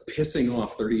risk of pissing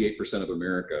off 38% of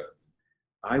America,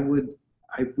 I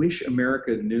wish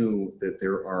America knew that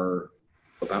there are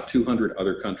about 200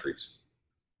 other countries,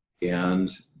 and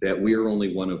that we are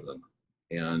only one of them,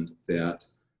 and that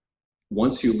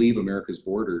once you leave America's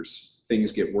borders,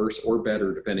 things get worse or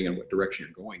better depending on what direction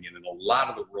you're going in. And a lot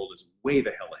of the world is way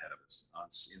the hell ahead of us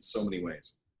in so many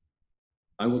ways.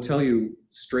 I will tell you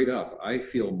straight up, I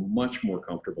feel much more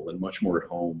comfortable and much more at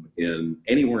home in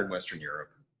anywhere in Western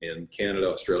Europe, in Canada,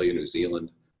 Australia, New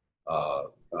Zealand,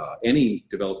 any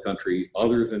developed country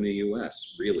other than the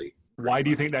US, really. Why do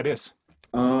you think that is?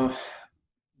 The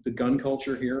gun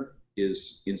culture here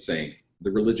is insane.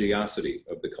 The religiosity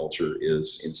of the culture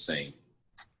is insane.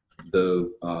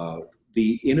 The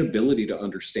inability to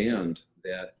understand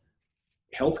that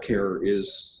healthcare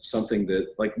is something that,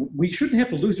 like, we shouldn't have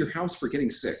to lose your house for getting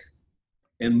sick.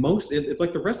 And it's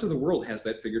like the rest of the world has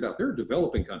that figured out. There are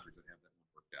developing countries that have that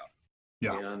worked out.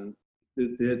 Yeah.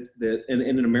 And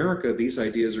in America, these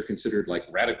ideas are considered like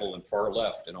radical and far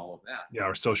left and all of that. Yeah,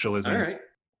 or socialism. All right.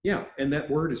 Yeah, and that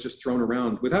word is just thrown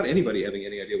around without anybody having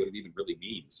any idea what it even really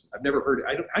means. I've never heard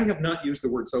it. I have not used the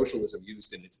word socialism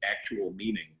used in its actual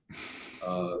meaning,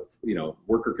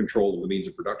 worker control of the means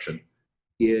of production,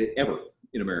 ever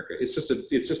in America. It's just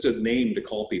a name to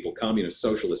call people communist,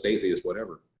 socialist, atheist,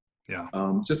 whatever. Yeah.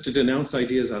 Just to denounce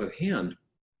ideas out of hand.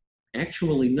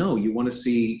 Actually, no. You want to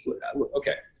see?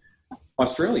 Okay,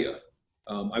 Australia.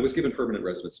 I was given permanent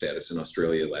resident status in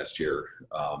Australia last year,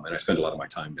 and I spent a lot of my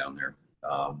time down there.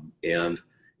 And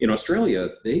in Australia,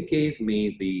 they gave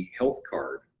me the health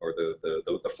card, or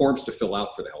the forms to fill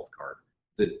out for the health card,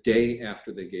 the day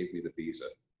after they gave me the visa.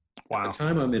 Wow. At the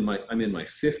time I'm in my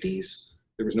 50s.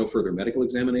 There was no further medical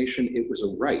examination. It was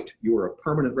a right. You are a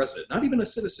permanent resident, not even a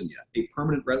citizen yet, a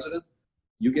permanent resident.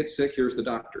 You get sick, here's the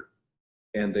doctor.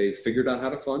 And they figured out how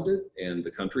to fund it, and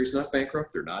the country's not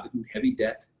bankrupt. They're not in heavy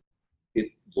debt. It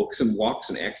looks and walks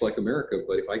and acts like America,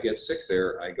 but if I get sick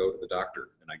there, I go to the doctor,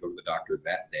 and I go to the doctor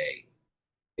that day.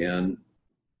 And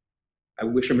I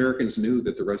wish Americans knew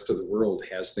that the rest of the world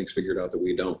has things figured out that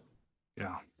we don't.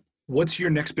 Yeah. What's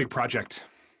your next big project?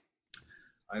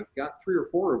 I've got 3 or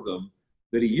 4 of them.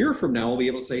 that a year from now I'll be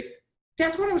able to say,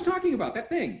 that's what I was talking about, that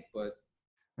thing. But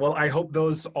well, I hope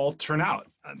those all turn out.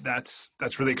 That's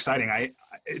really exciting.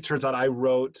 It turns out I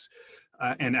wrote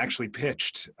and actually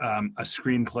pitched a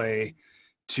screenplay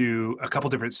to a couple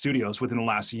different studios within the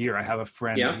last year. I have a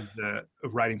friend who's a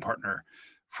writing partner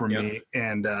for me,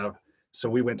 and so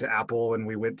we went to Apple and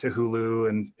we went to Hulu,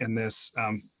 and this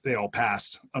they all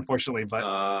passed, unfortunately. But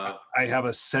I have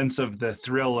a sense of the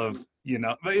thrill of,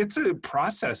 but it's a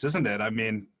process, isn't it? I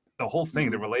mean, the whole thing,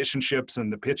 the relationships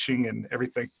and the pitching and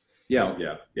everything.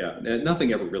 Yeah.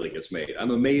 Nothing ever really gets made.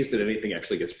 I'm amazed that anything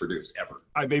actually gets produced ever.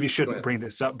 I maybe shouldn't bring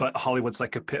this up, but Hollywood's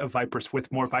like a pit of vipers with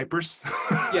more vipers.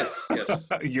 Yes.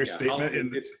 Your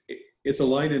statement. It's a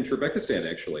line in Trebekistan,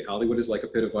 actually. Hollywood is like a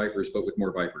pit of vipers, but with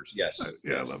more vipers. Yes.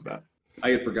 Yeah, yes. I love that. I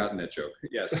had forgotten that joke.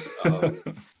 Yes.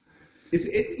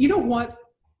 You know what?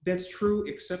 That's true,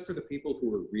 except for the people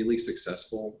who are really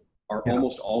successful are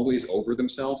almost always over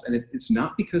themselves. And it's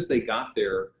not because they got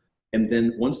there and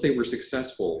then once they were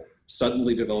successful,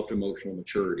 suddenly developed emotional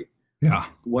maturity. Yeah.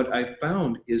 What I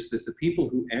found is that the people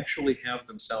who actually have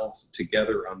themselves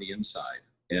together on the inside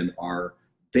and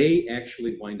they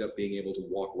actually wind up being able to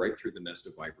walk right through the nest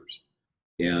of vipers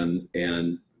and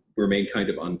remain kind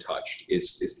of untouched.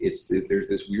 There's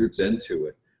this weird zen to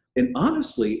it. And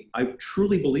honestly, I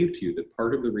truly believe to you that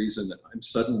part of the reason that I'm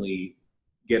suddenly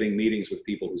getting meetings with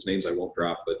people whose names I won't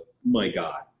drop, but my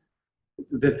God,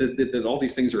 that all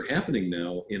these things are happening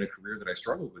now in a career that I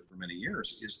struggled with for many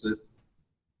years is that,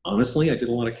 honestly, I did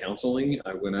a lot of counseling.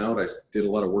 I went out, I did a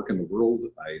lot of work in the world.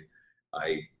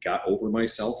 I got over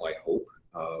myself, I hope.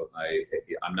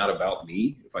 I'm not about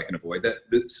me, if I can avoid that.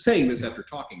 Saying this after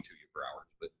talking to you for hours,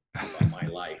 but about my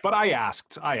life. But I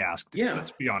asked. Yeah.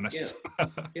 Let's be honest.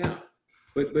 Yeah.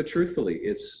 But truthfully,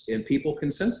 and people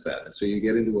can sense that. And so you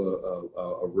get into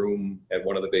a room at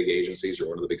one of the big agencies or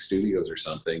one of the big studios or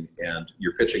something, and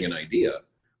you're pitching an idea.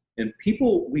 And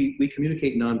people, we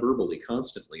communicate non-verbally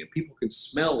constantly, and people can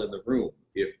smell in the room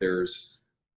if there's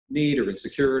need or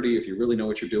insecurity, if you really know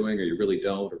what you're doing or you really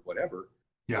don't or whatever.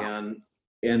 Yeah.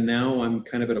 And now I'm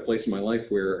kind of at a place in my life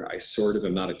where I sort of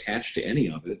am not attached to any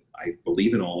of it. I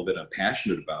believe in all of it. I'm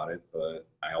passionate about it, but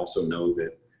I also know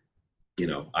that,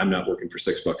 I'm not working for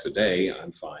 $6 a day.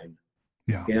 I'm fine.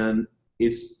 Yeah. And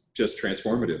it's just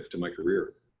transformative to my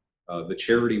career. The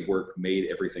charity work made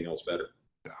everything else better.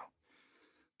 Yeah.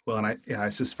 Well, and I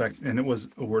suspect, and it was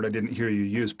a word I didn't hear you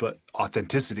use, but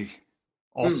authenticity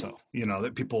also,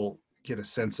 that people get a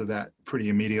sense of that pretty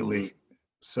immediately. Mm-hmm.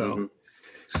 So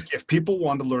if people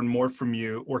want to learn more from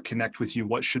you or connect with you,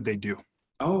 what should they do?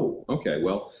 Oh, okay.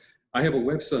 Well, I have a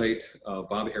website,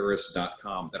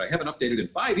 bobharris.com, that I haven't updated in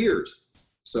 5 years.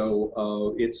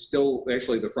 So it's still,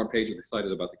 actually the front page of the site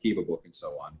is about the Kiva book and so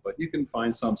on, but you can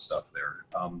find some stuff there.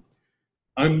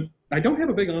 I don't have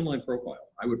a big online profile.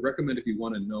 I would recommend, if you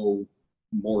want to know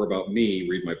more about me,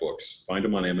 read my books, find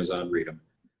them on Amazon, read them.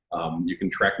 You can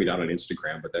track me down on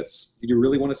Instagram, but do you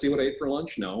really want to see what I ate for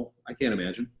lunch? No, I can't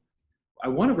imagine. I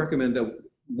want to recommend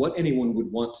what anyone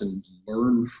would want to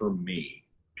learn from me.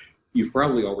 You've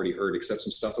probably already heard, except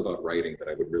some stuff about writing that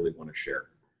I would really want to share.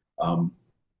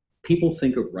 People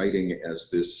think of writing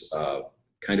as this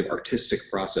kind of artistic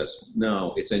process.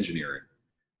 No, it's engineering.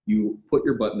 You put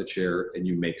your butt in the chair and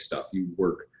you make stuff, you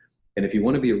work. And if you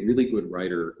want to be a really good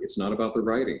writer, it's not about the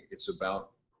writing. It's about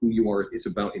who you are. It's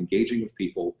about engaging with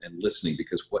people and listening,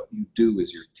 because what you do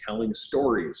is you're telling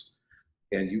stories.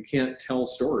 And you can't tell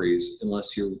stories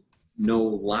unless you know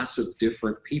lots of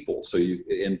different people,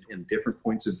 and different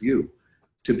points of view.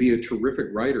 To be a terrific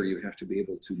writer, you have to be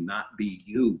able to not be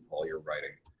you while you're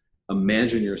writing.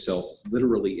 Imagine yourself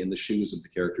literally in the shoes of the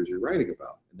characters you're writing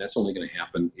about. And that's only going to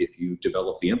happen if you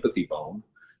develop the empathy bone,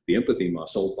 the empathy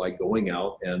muscle, by going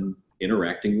out and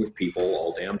interacting with people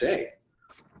all damn day.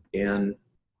 And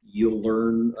you'll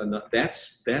learn enough.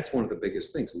 That's one of the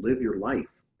biggest things. Live your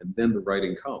life, and then the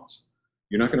writing comes.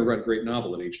 You're not going to write a great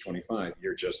novel at age 25.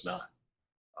 You're just not.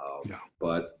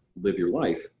 But live your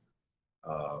life,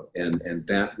 and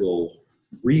that will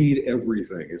read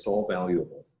everything. It's all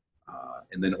valuable.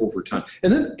 And then over time,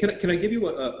 and then can I give you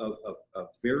a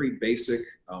very basic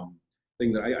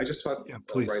thing that I just taught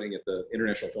writing at the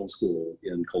International Film School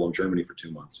in Cologne, Germany for 2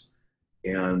 months,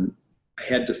 and I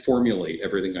had to formulate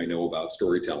everything I know about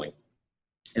storytelling.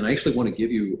 And I actually want to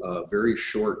give you a very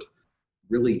short,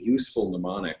 really useful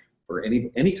mnemonic for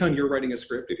anytime you're writing a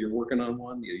script. If you're working on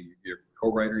one, you're a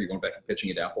co-writer, you're going back and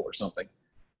pitching at Apple or something.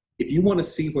 If you want to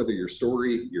see whether your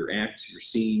story, your acts, your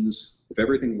scenes, if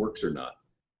everything works or not,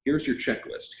 here's your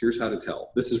checklist. Here's how to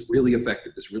tell. This is really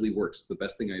effective. This really works. It's the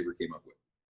best thing I ever came up with.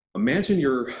 Imagine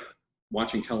you're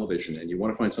watching television and you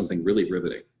want to find something really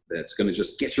riveting. that's going to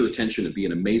just get your attention and be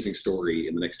an amazing story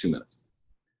in the next 2 minutes.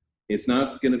 It's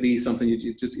not going to be something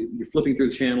you're flipping through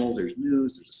the channels, there's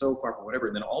news, there's a soap opera, whatever,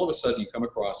 and then all of a sudden you come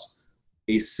across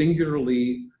a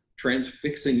singularly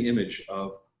transfixing image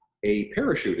of a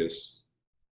parachutist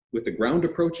with the ground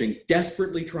approaching,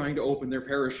 desperately trying to open their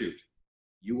parachute.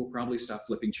 You will probably stop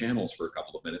flipping channels for a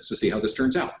couple of minutes to see how this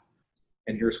turns out.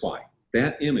 And here's why.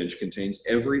 That image contains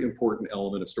every important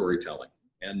element of storytelling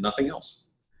and nothing else.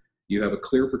 You have a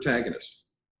clear protagonist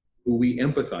who we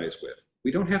empathize with.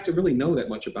 We don't have to really know that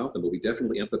much about them, but we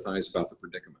definitely empathize about the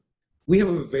predicament. We have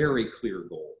a very clear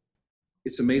goal.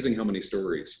 It's amazing how many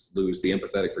stories lose the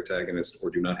empathetic protagonist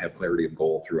or do not have clarity of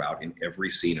goal throughout in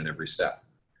every scene and every step.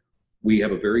 We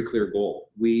have a very clear goal.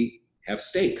 We have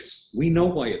stakes. We know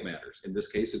why it matters. In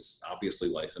this case, it's obviously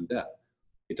life and death.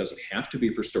 It doesn't have to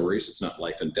be for stories. It's not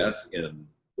life and death in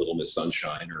Little Miss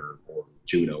Sunshine or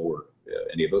Juno or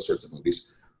any of those sorts of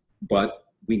movies. But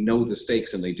we know the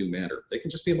stakes and they do matter. They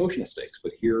can just be emotional stakes,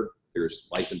 but here there's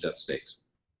life and death stakes.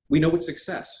 We know what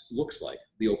success looks like,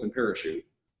 the open parachute.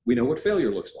 We know what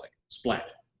failure looks like, splat.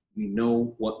 We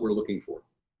know what we're looking for.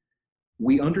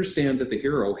 We understand that the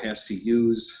hero has to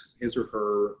use his or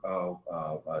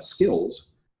her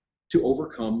skills to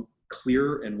overcome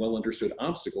clear and well-understood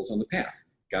obstacles on the path.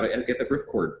 Got to get the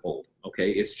ripcord pulled.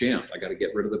 Okay, it's jammed. I got to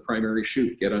get rid of the primary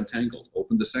chute, get untangled,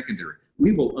 open the secondary.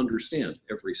 We will understand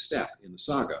every step in the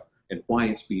saga and why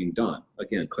it's being done.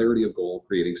 Again, clarity of goal,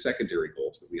 creating secondary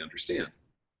goals that we understand.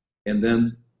 And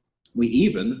then we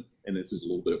even, and this is a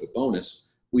little bit of a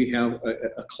bonus, we have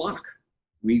a clock.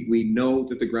 We know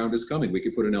that the ground is coming. We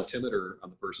can put an altimeter on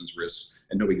the person's wrist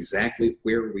and know exactly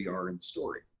where we are in the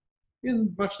story.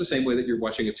 In much the same way that you're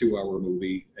watching a 2-hour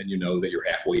movie and you know that you're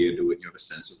halfway into it and you have a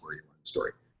sense of where you are in the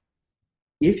story.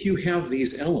 If you have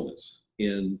these elements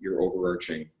in your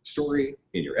overarching story,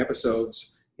 in your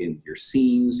episodes, in your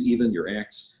scenes, even your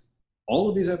acts, all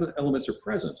of these elements are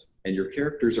present and your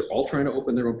characters are all trying to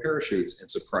open their own parachutes and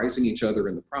surprising each other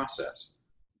in the process,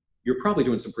 you're probably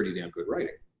doing some pretty damn good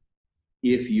writing.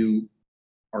 If you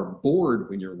are bored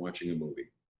when you're watching a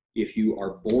movie, if you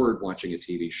are bored watching a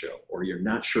TV show, or you're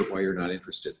not sure why you're not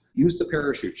interested, use the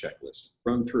parachute checklist,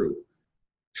 run through.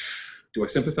 Do I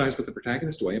sympathize with the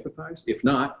protagonist? Do I empathize? If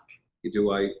not,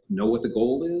 do I know what the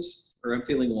goal is, or I'm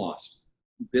feeling lost?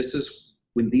 This is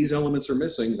when these elements are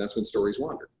missing, that's when stories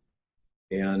wander.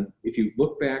 And if you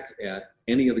look back at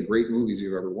any of the great movies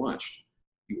you've ever watched,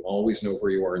 you always know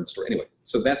where you are in the story. Anyway,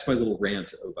 so that's my little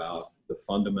rant about the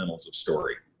fundamentals of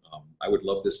story. I would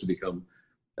love this to become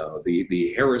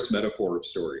the Harris metaphor of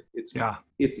story. It's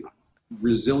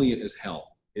resilient as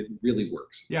hell. It really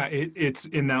works. Yeah, it's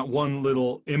in that one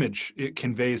little image. It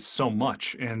conveys so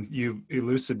much, and you've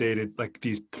elucidated like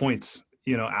these points,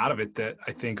 out of it that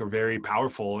I think are very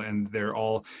powerful, and they're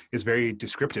all is very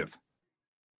descriptive.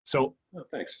 So,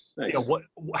 thanks. Yeah,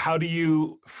 how do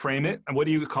you frame it, and what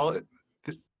do you call it?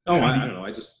 I don't know.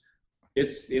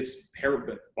 It's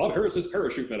Bob Harris's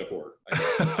parachute metaphor.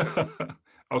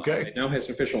 Okay. It now has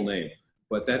an official name,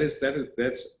 but that's.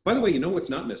 By the way, what's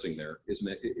not missing there is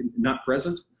not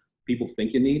present. People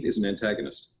think you need is an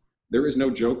antagonist. There is no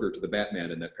Joker to the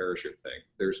Batman in that parachute thing.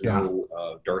 There's no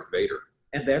Darth Vader,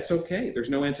 and that's okay. There's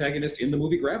no antagonist in the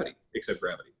movie Gravity, except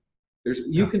Gravity.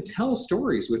 You can tell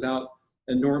stories without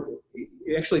a normal.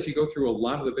 Actually, if you go through a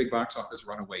lot of the big box office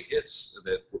runaway hits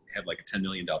that had like a $10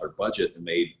 million budget and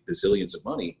made bazillions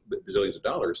of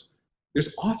dollars,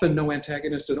 there's often no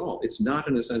antagonist at all. It's not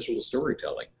an essential to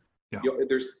storytelling. Yeah.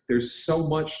 There's so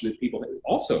much that people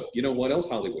also, what else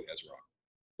Hollywood has wrong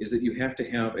is that you have to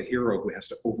have a hero who has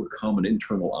to overcome an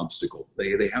internal obstacle.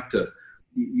 They have to,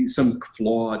 some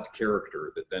flawed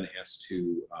character that then has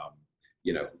to,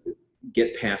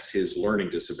 get past his learning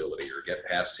disability or get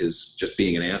past his just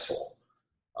being an asshole.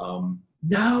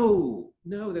 No,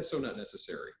 that's so not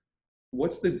necessary.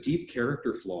 What's the deep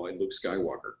character flaw in Luke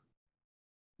Skywalker?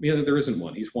 There isn't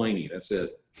one. He's whiny. That's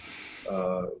it.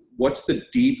 What's the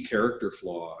deep character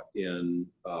flaw in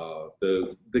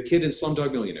the kid in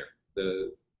Slumdog Millionaire?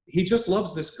 He just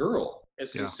loves this girl.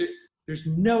 There's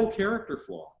no character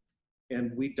flaw,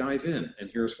 and we dive in,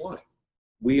 and here's why.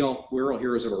 We're all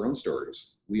heroes of our own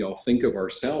stories. We all think of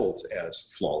ourselves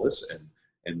as flawless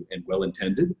and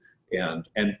well-intended, and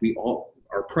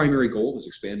our primary goal is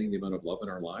expanding the amount of love in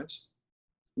our lives.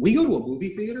 We go to a movie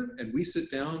theater and we sit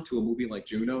down to a movie like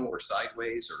Juno or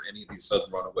Sideways or any of these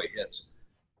sudden runaway hits,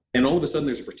 and all of a sudden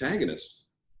there's a protagonist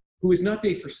who is not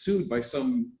being pursued by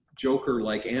some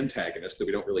Joker-like antagonist that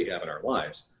we don't really have in our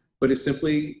lives, but is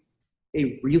simply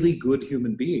a really good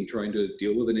human being trying to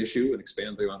deal with an issue and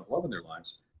expand the amount of love in their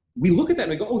lives. We look at that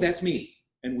and we go, oh, that's me.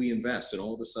 and we invest, and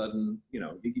all of a sudden,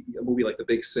 a movie like The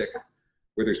Big Sick,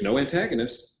 where there's no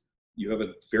antagonist, you have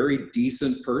a very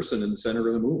decent person in the center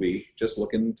of the movie just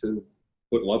looking to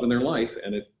put love in their life,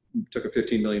 and it took a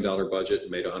 $15 million budget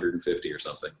and made 150 or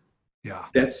something. Yeah.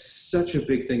 That's such a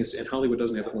big thing, and Hollywood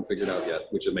doesn't have that one figured out yet,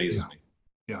 which amazes me.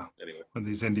 Yeah. Anyway. One of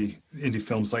these indie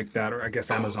films like that, or I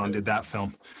guess Amazon did that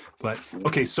film. But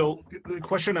okay, so the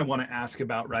question I want to ask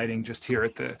about writing just here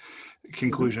at the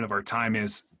conclusion of our time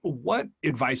is, what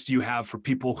advice do you have for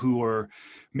people who are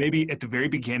maybe at the very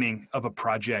beginning of a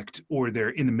project, or they're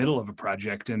in the middle of a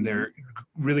project and they're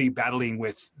really battling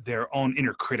with their own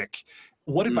inner critic?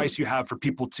 What advice do you have for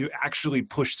people to actually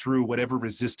push through whatever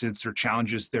resistance or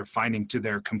challenges they're finding to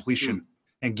their completion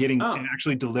and getting and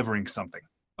actually delivering something?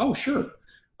 Oh, sure.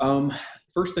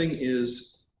 First thing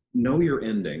is know your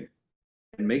ending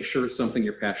and make sure it's something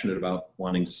you're passionate about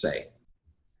wanting to say.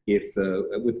 If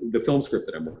with the film script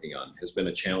that I'm working on has been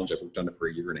a challenge, I've worked on it for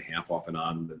a year and a half off and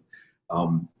on.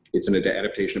 It's an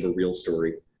adaptation of a real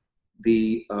story.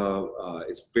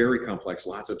 It's very complex,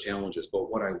 lots of challenges,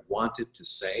 but what I wanted to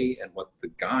say and what the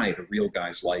real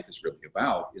guy's life is really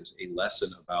about is a lesson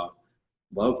about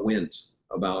love wins,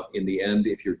 about in the end,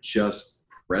 if you're just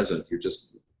present, you're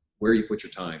just where you put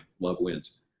your time, love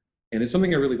wins. And it's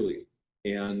something I really believe.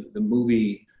 And the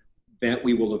movie that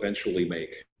we will eventually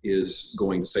make is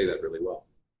going to say that really well.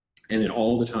 And in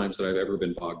all the times that I've ever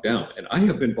been bogged down, and I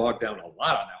have been bogged down a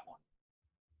lot on that one,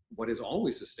 what has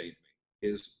always sustained me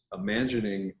is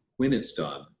imagining when it's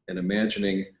done and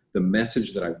imagining the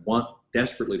message that I want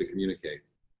desperately to communicate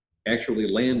actually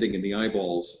landing in the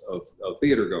eyeballs of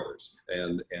theater goers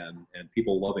and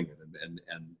people loving it.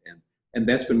 And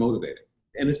that's been motivating.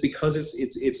 And it's because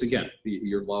it's again,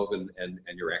 your love and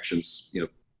your actions,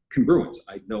 congruence.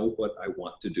 I know what I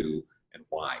want to do and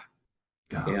why.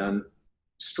 Yeah. And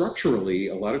structurally,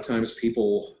 a lot of times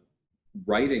people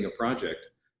writing a project,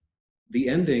 the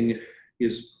ending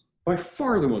is by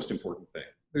far the most important thing.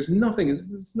 There's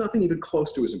nothing even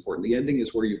close to as important. The ending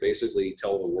is where you basically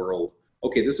tell the world,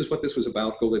 okay, this is what this was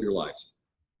about, go live your lives.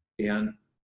 And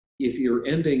if your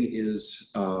ending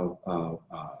is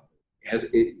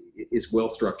well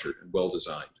structured and well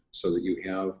designed so that you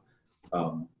have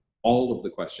all of the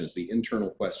questions, the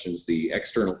internal questions, the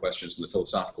external questions, and the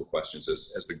philosophical questions,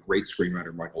 as the great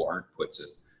screenwriter Michael Arndt puts it.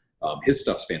 His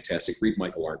stuff's fantastic. Read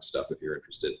Michael Arndt's stuff if you're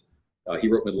interested. He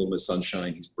wrote Little Miss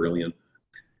Sunshine. He's brilliant.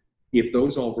 If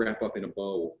those all wrap up in a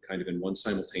bow, kind of in one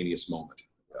simultaneous moment,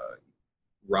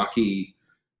 Rocky,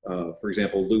 for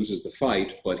example, loses the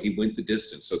fight, but he went the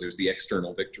distance. So there's the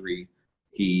external victory.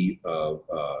 He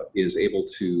is able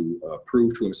to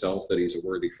prove to himself that he's a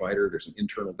worthy fighter. There's an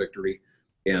internal victory.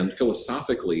 And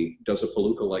philosophically, does a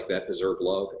palooka like that deserve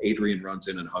love? Adrian runs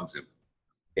in and hugs him.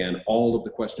 And all of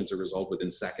the questions are resolved within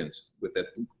seconds with that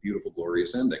beautiful,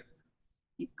 glorious ending.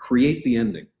 Create the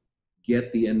ending.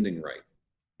 Get the ending right.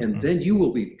 And then you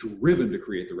will be driven to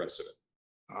create the rest of it.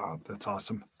 Oh, that's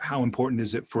awesome. How important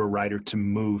is it for a writer to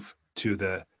move to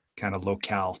the kind of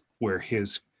locale where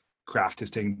his craft is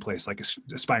taking place, like an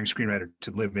aspiring screenwriter to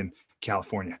live in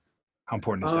California? How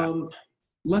important is that?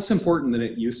 Less important than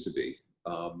it used to be.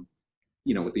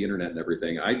 With the internet and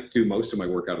everything, I do most of my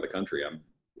work out of the country.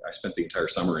 I spent the entire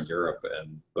summer in Europe,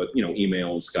 but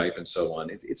email and Skype and so on.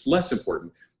 It's less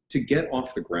important to get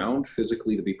off the ground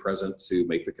physically, to be present, to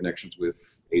make the connections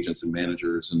with agents and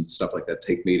managers and stuff like that,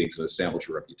 take meetings and establish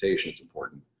a reputation. It's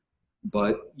important.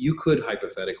 But you could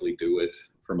hypothetically do it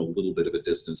from a little bit of a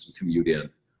distance and commute in.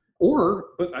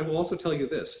 But I will also tell you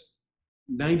this,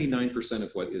 99%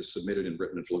 of what is submitted and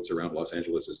written and floats around Los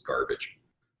Angeles is garbage.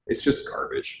 It's just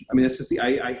garbage. I mean, it's just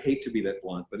I hate to be that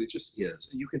blunt, but it just is.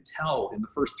 And you can tell in the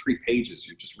first 3 pages,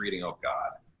 you're just reading, oh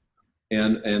God.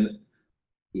 And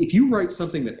if you write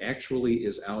something that actually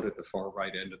is out at the far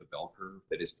right end of the bell curve,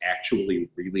 that is actually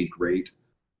really great,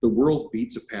 the world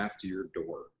beats a path to your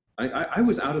door. I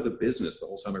was out of the business the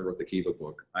whole time I wrote the Kiva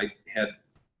book. I had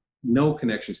no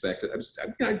connections back to,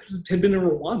 I had been in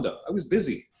Rwanda. I was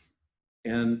busy.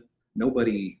 And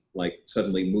nobody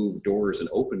suddenly moved doors and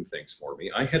opened things for me.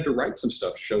 I had to write some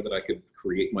stuff to show that I could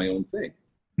create my own thing.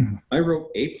 Mm-hmm. I wrote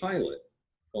a pilot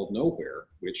called Nowhere,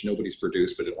 which nobody's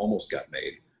produced, but it almost got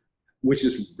made, which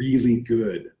is really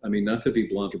good. I mean, not to be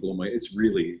blunt or blow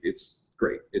it's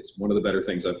great. It's one of the better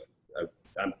things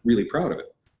I'm really proud of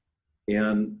it.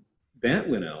 And that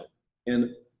went out, and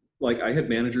I had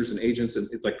managers and agents, and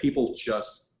it's people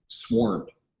just swarmed.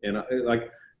 And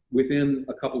within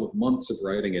a couple of months of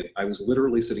writing it, I was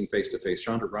literally sitting face to face.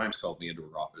 Shonda Rhimes called me into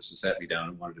her office and sat me down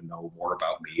and wanted to know more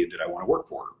about me and did I want to work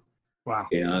for her. Wow.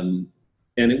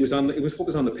 And it was what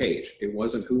was on the page. It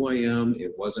wasn't who I am.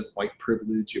 It wasn't white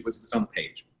privilege. It was on the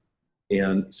page.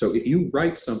 And so if you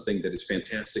write something that is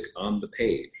fantastic on the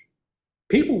page,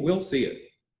 people will see it.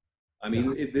 I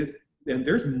mean, and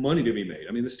there's money to be made.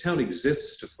 I mean, this town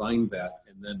exists to find that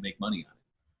and then make money on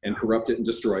it and corrupt it and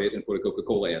destroy it and put a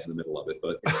Coca-Cola ad in the middle of it.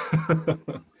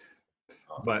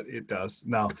 But it does.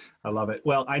 No, I love it.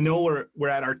 Well, I know we're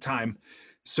at our time.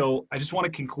 So I just want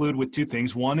to conclude with two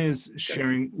things. One is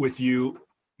sharing with you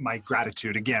my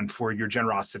gratitude again for your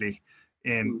generosity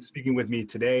in speaking with me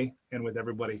today and with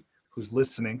everybody who's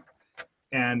listening.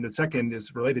 And the second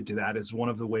is related to that, is one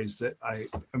of the ways that I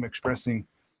am expressing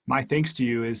my thanks to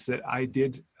you is that I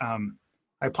did, I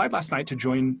applied last night to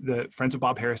join the Friends of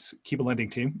Bob Harris Kiva Lending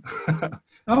team.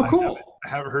 Oh, cool. I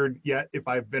haven't heard yet if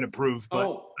I've been approved,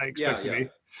 but I expect to be.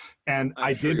 And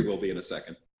I'm sure you will be in a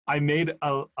second. I made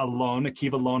a loan, a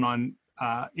Kiva loan on,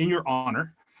 in your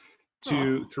honor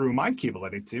through my Kiva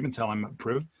Lending team until I'm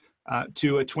approved,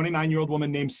 to a 29-year-old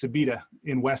woman named Sabita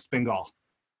in West Bengal.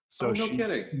 So no she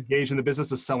kidding. engaged in the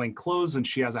business of selling clothes, and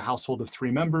she has a household of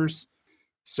 3 members.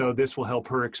 So this will help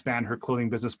her expand her clothing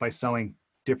business by selling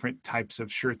different types of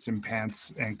shirts and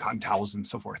pants and cotton towels and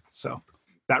so forth. So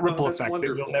that ripple effect that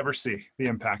you'll never see the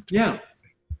impact. Yeah.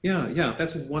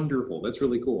 That's wonderful. That's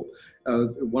really cool.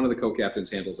 One of the co-captains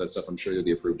handles that stuff. I'm sure you'll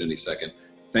be approved any second.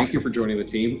 Thank you for joining the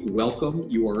team. Welcome.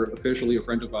 You are officially a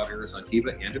friend of Bob Harris on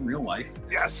Kiva and in real life.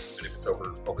 Yes. And if it's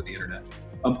over the internet.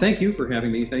 Thank you for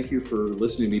having me. Thank you for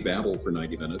listening to me babble for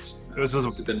 90 minutes. It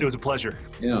was a pleasure.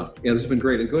 Yeah, this has been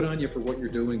great. And good on you for what you're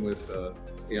doing with,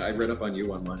 I read up on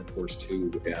you online, of course,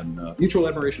 too, and Mutual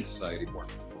Admiration Society for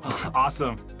me.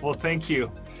 Awesome. Well, thank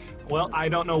you. Well, I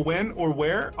don't know when or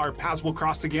where our paths will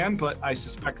cross again, but I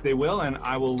suspect they will, and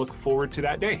I will look forward to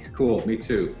that day. Cool. Me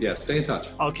too. Yeah, stay in touch.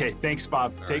 Okay. Thanks,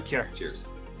 Bob. Take care. Cheers.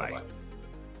 Bye. Bye-bye.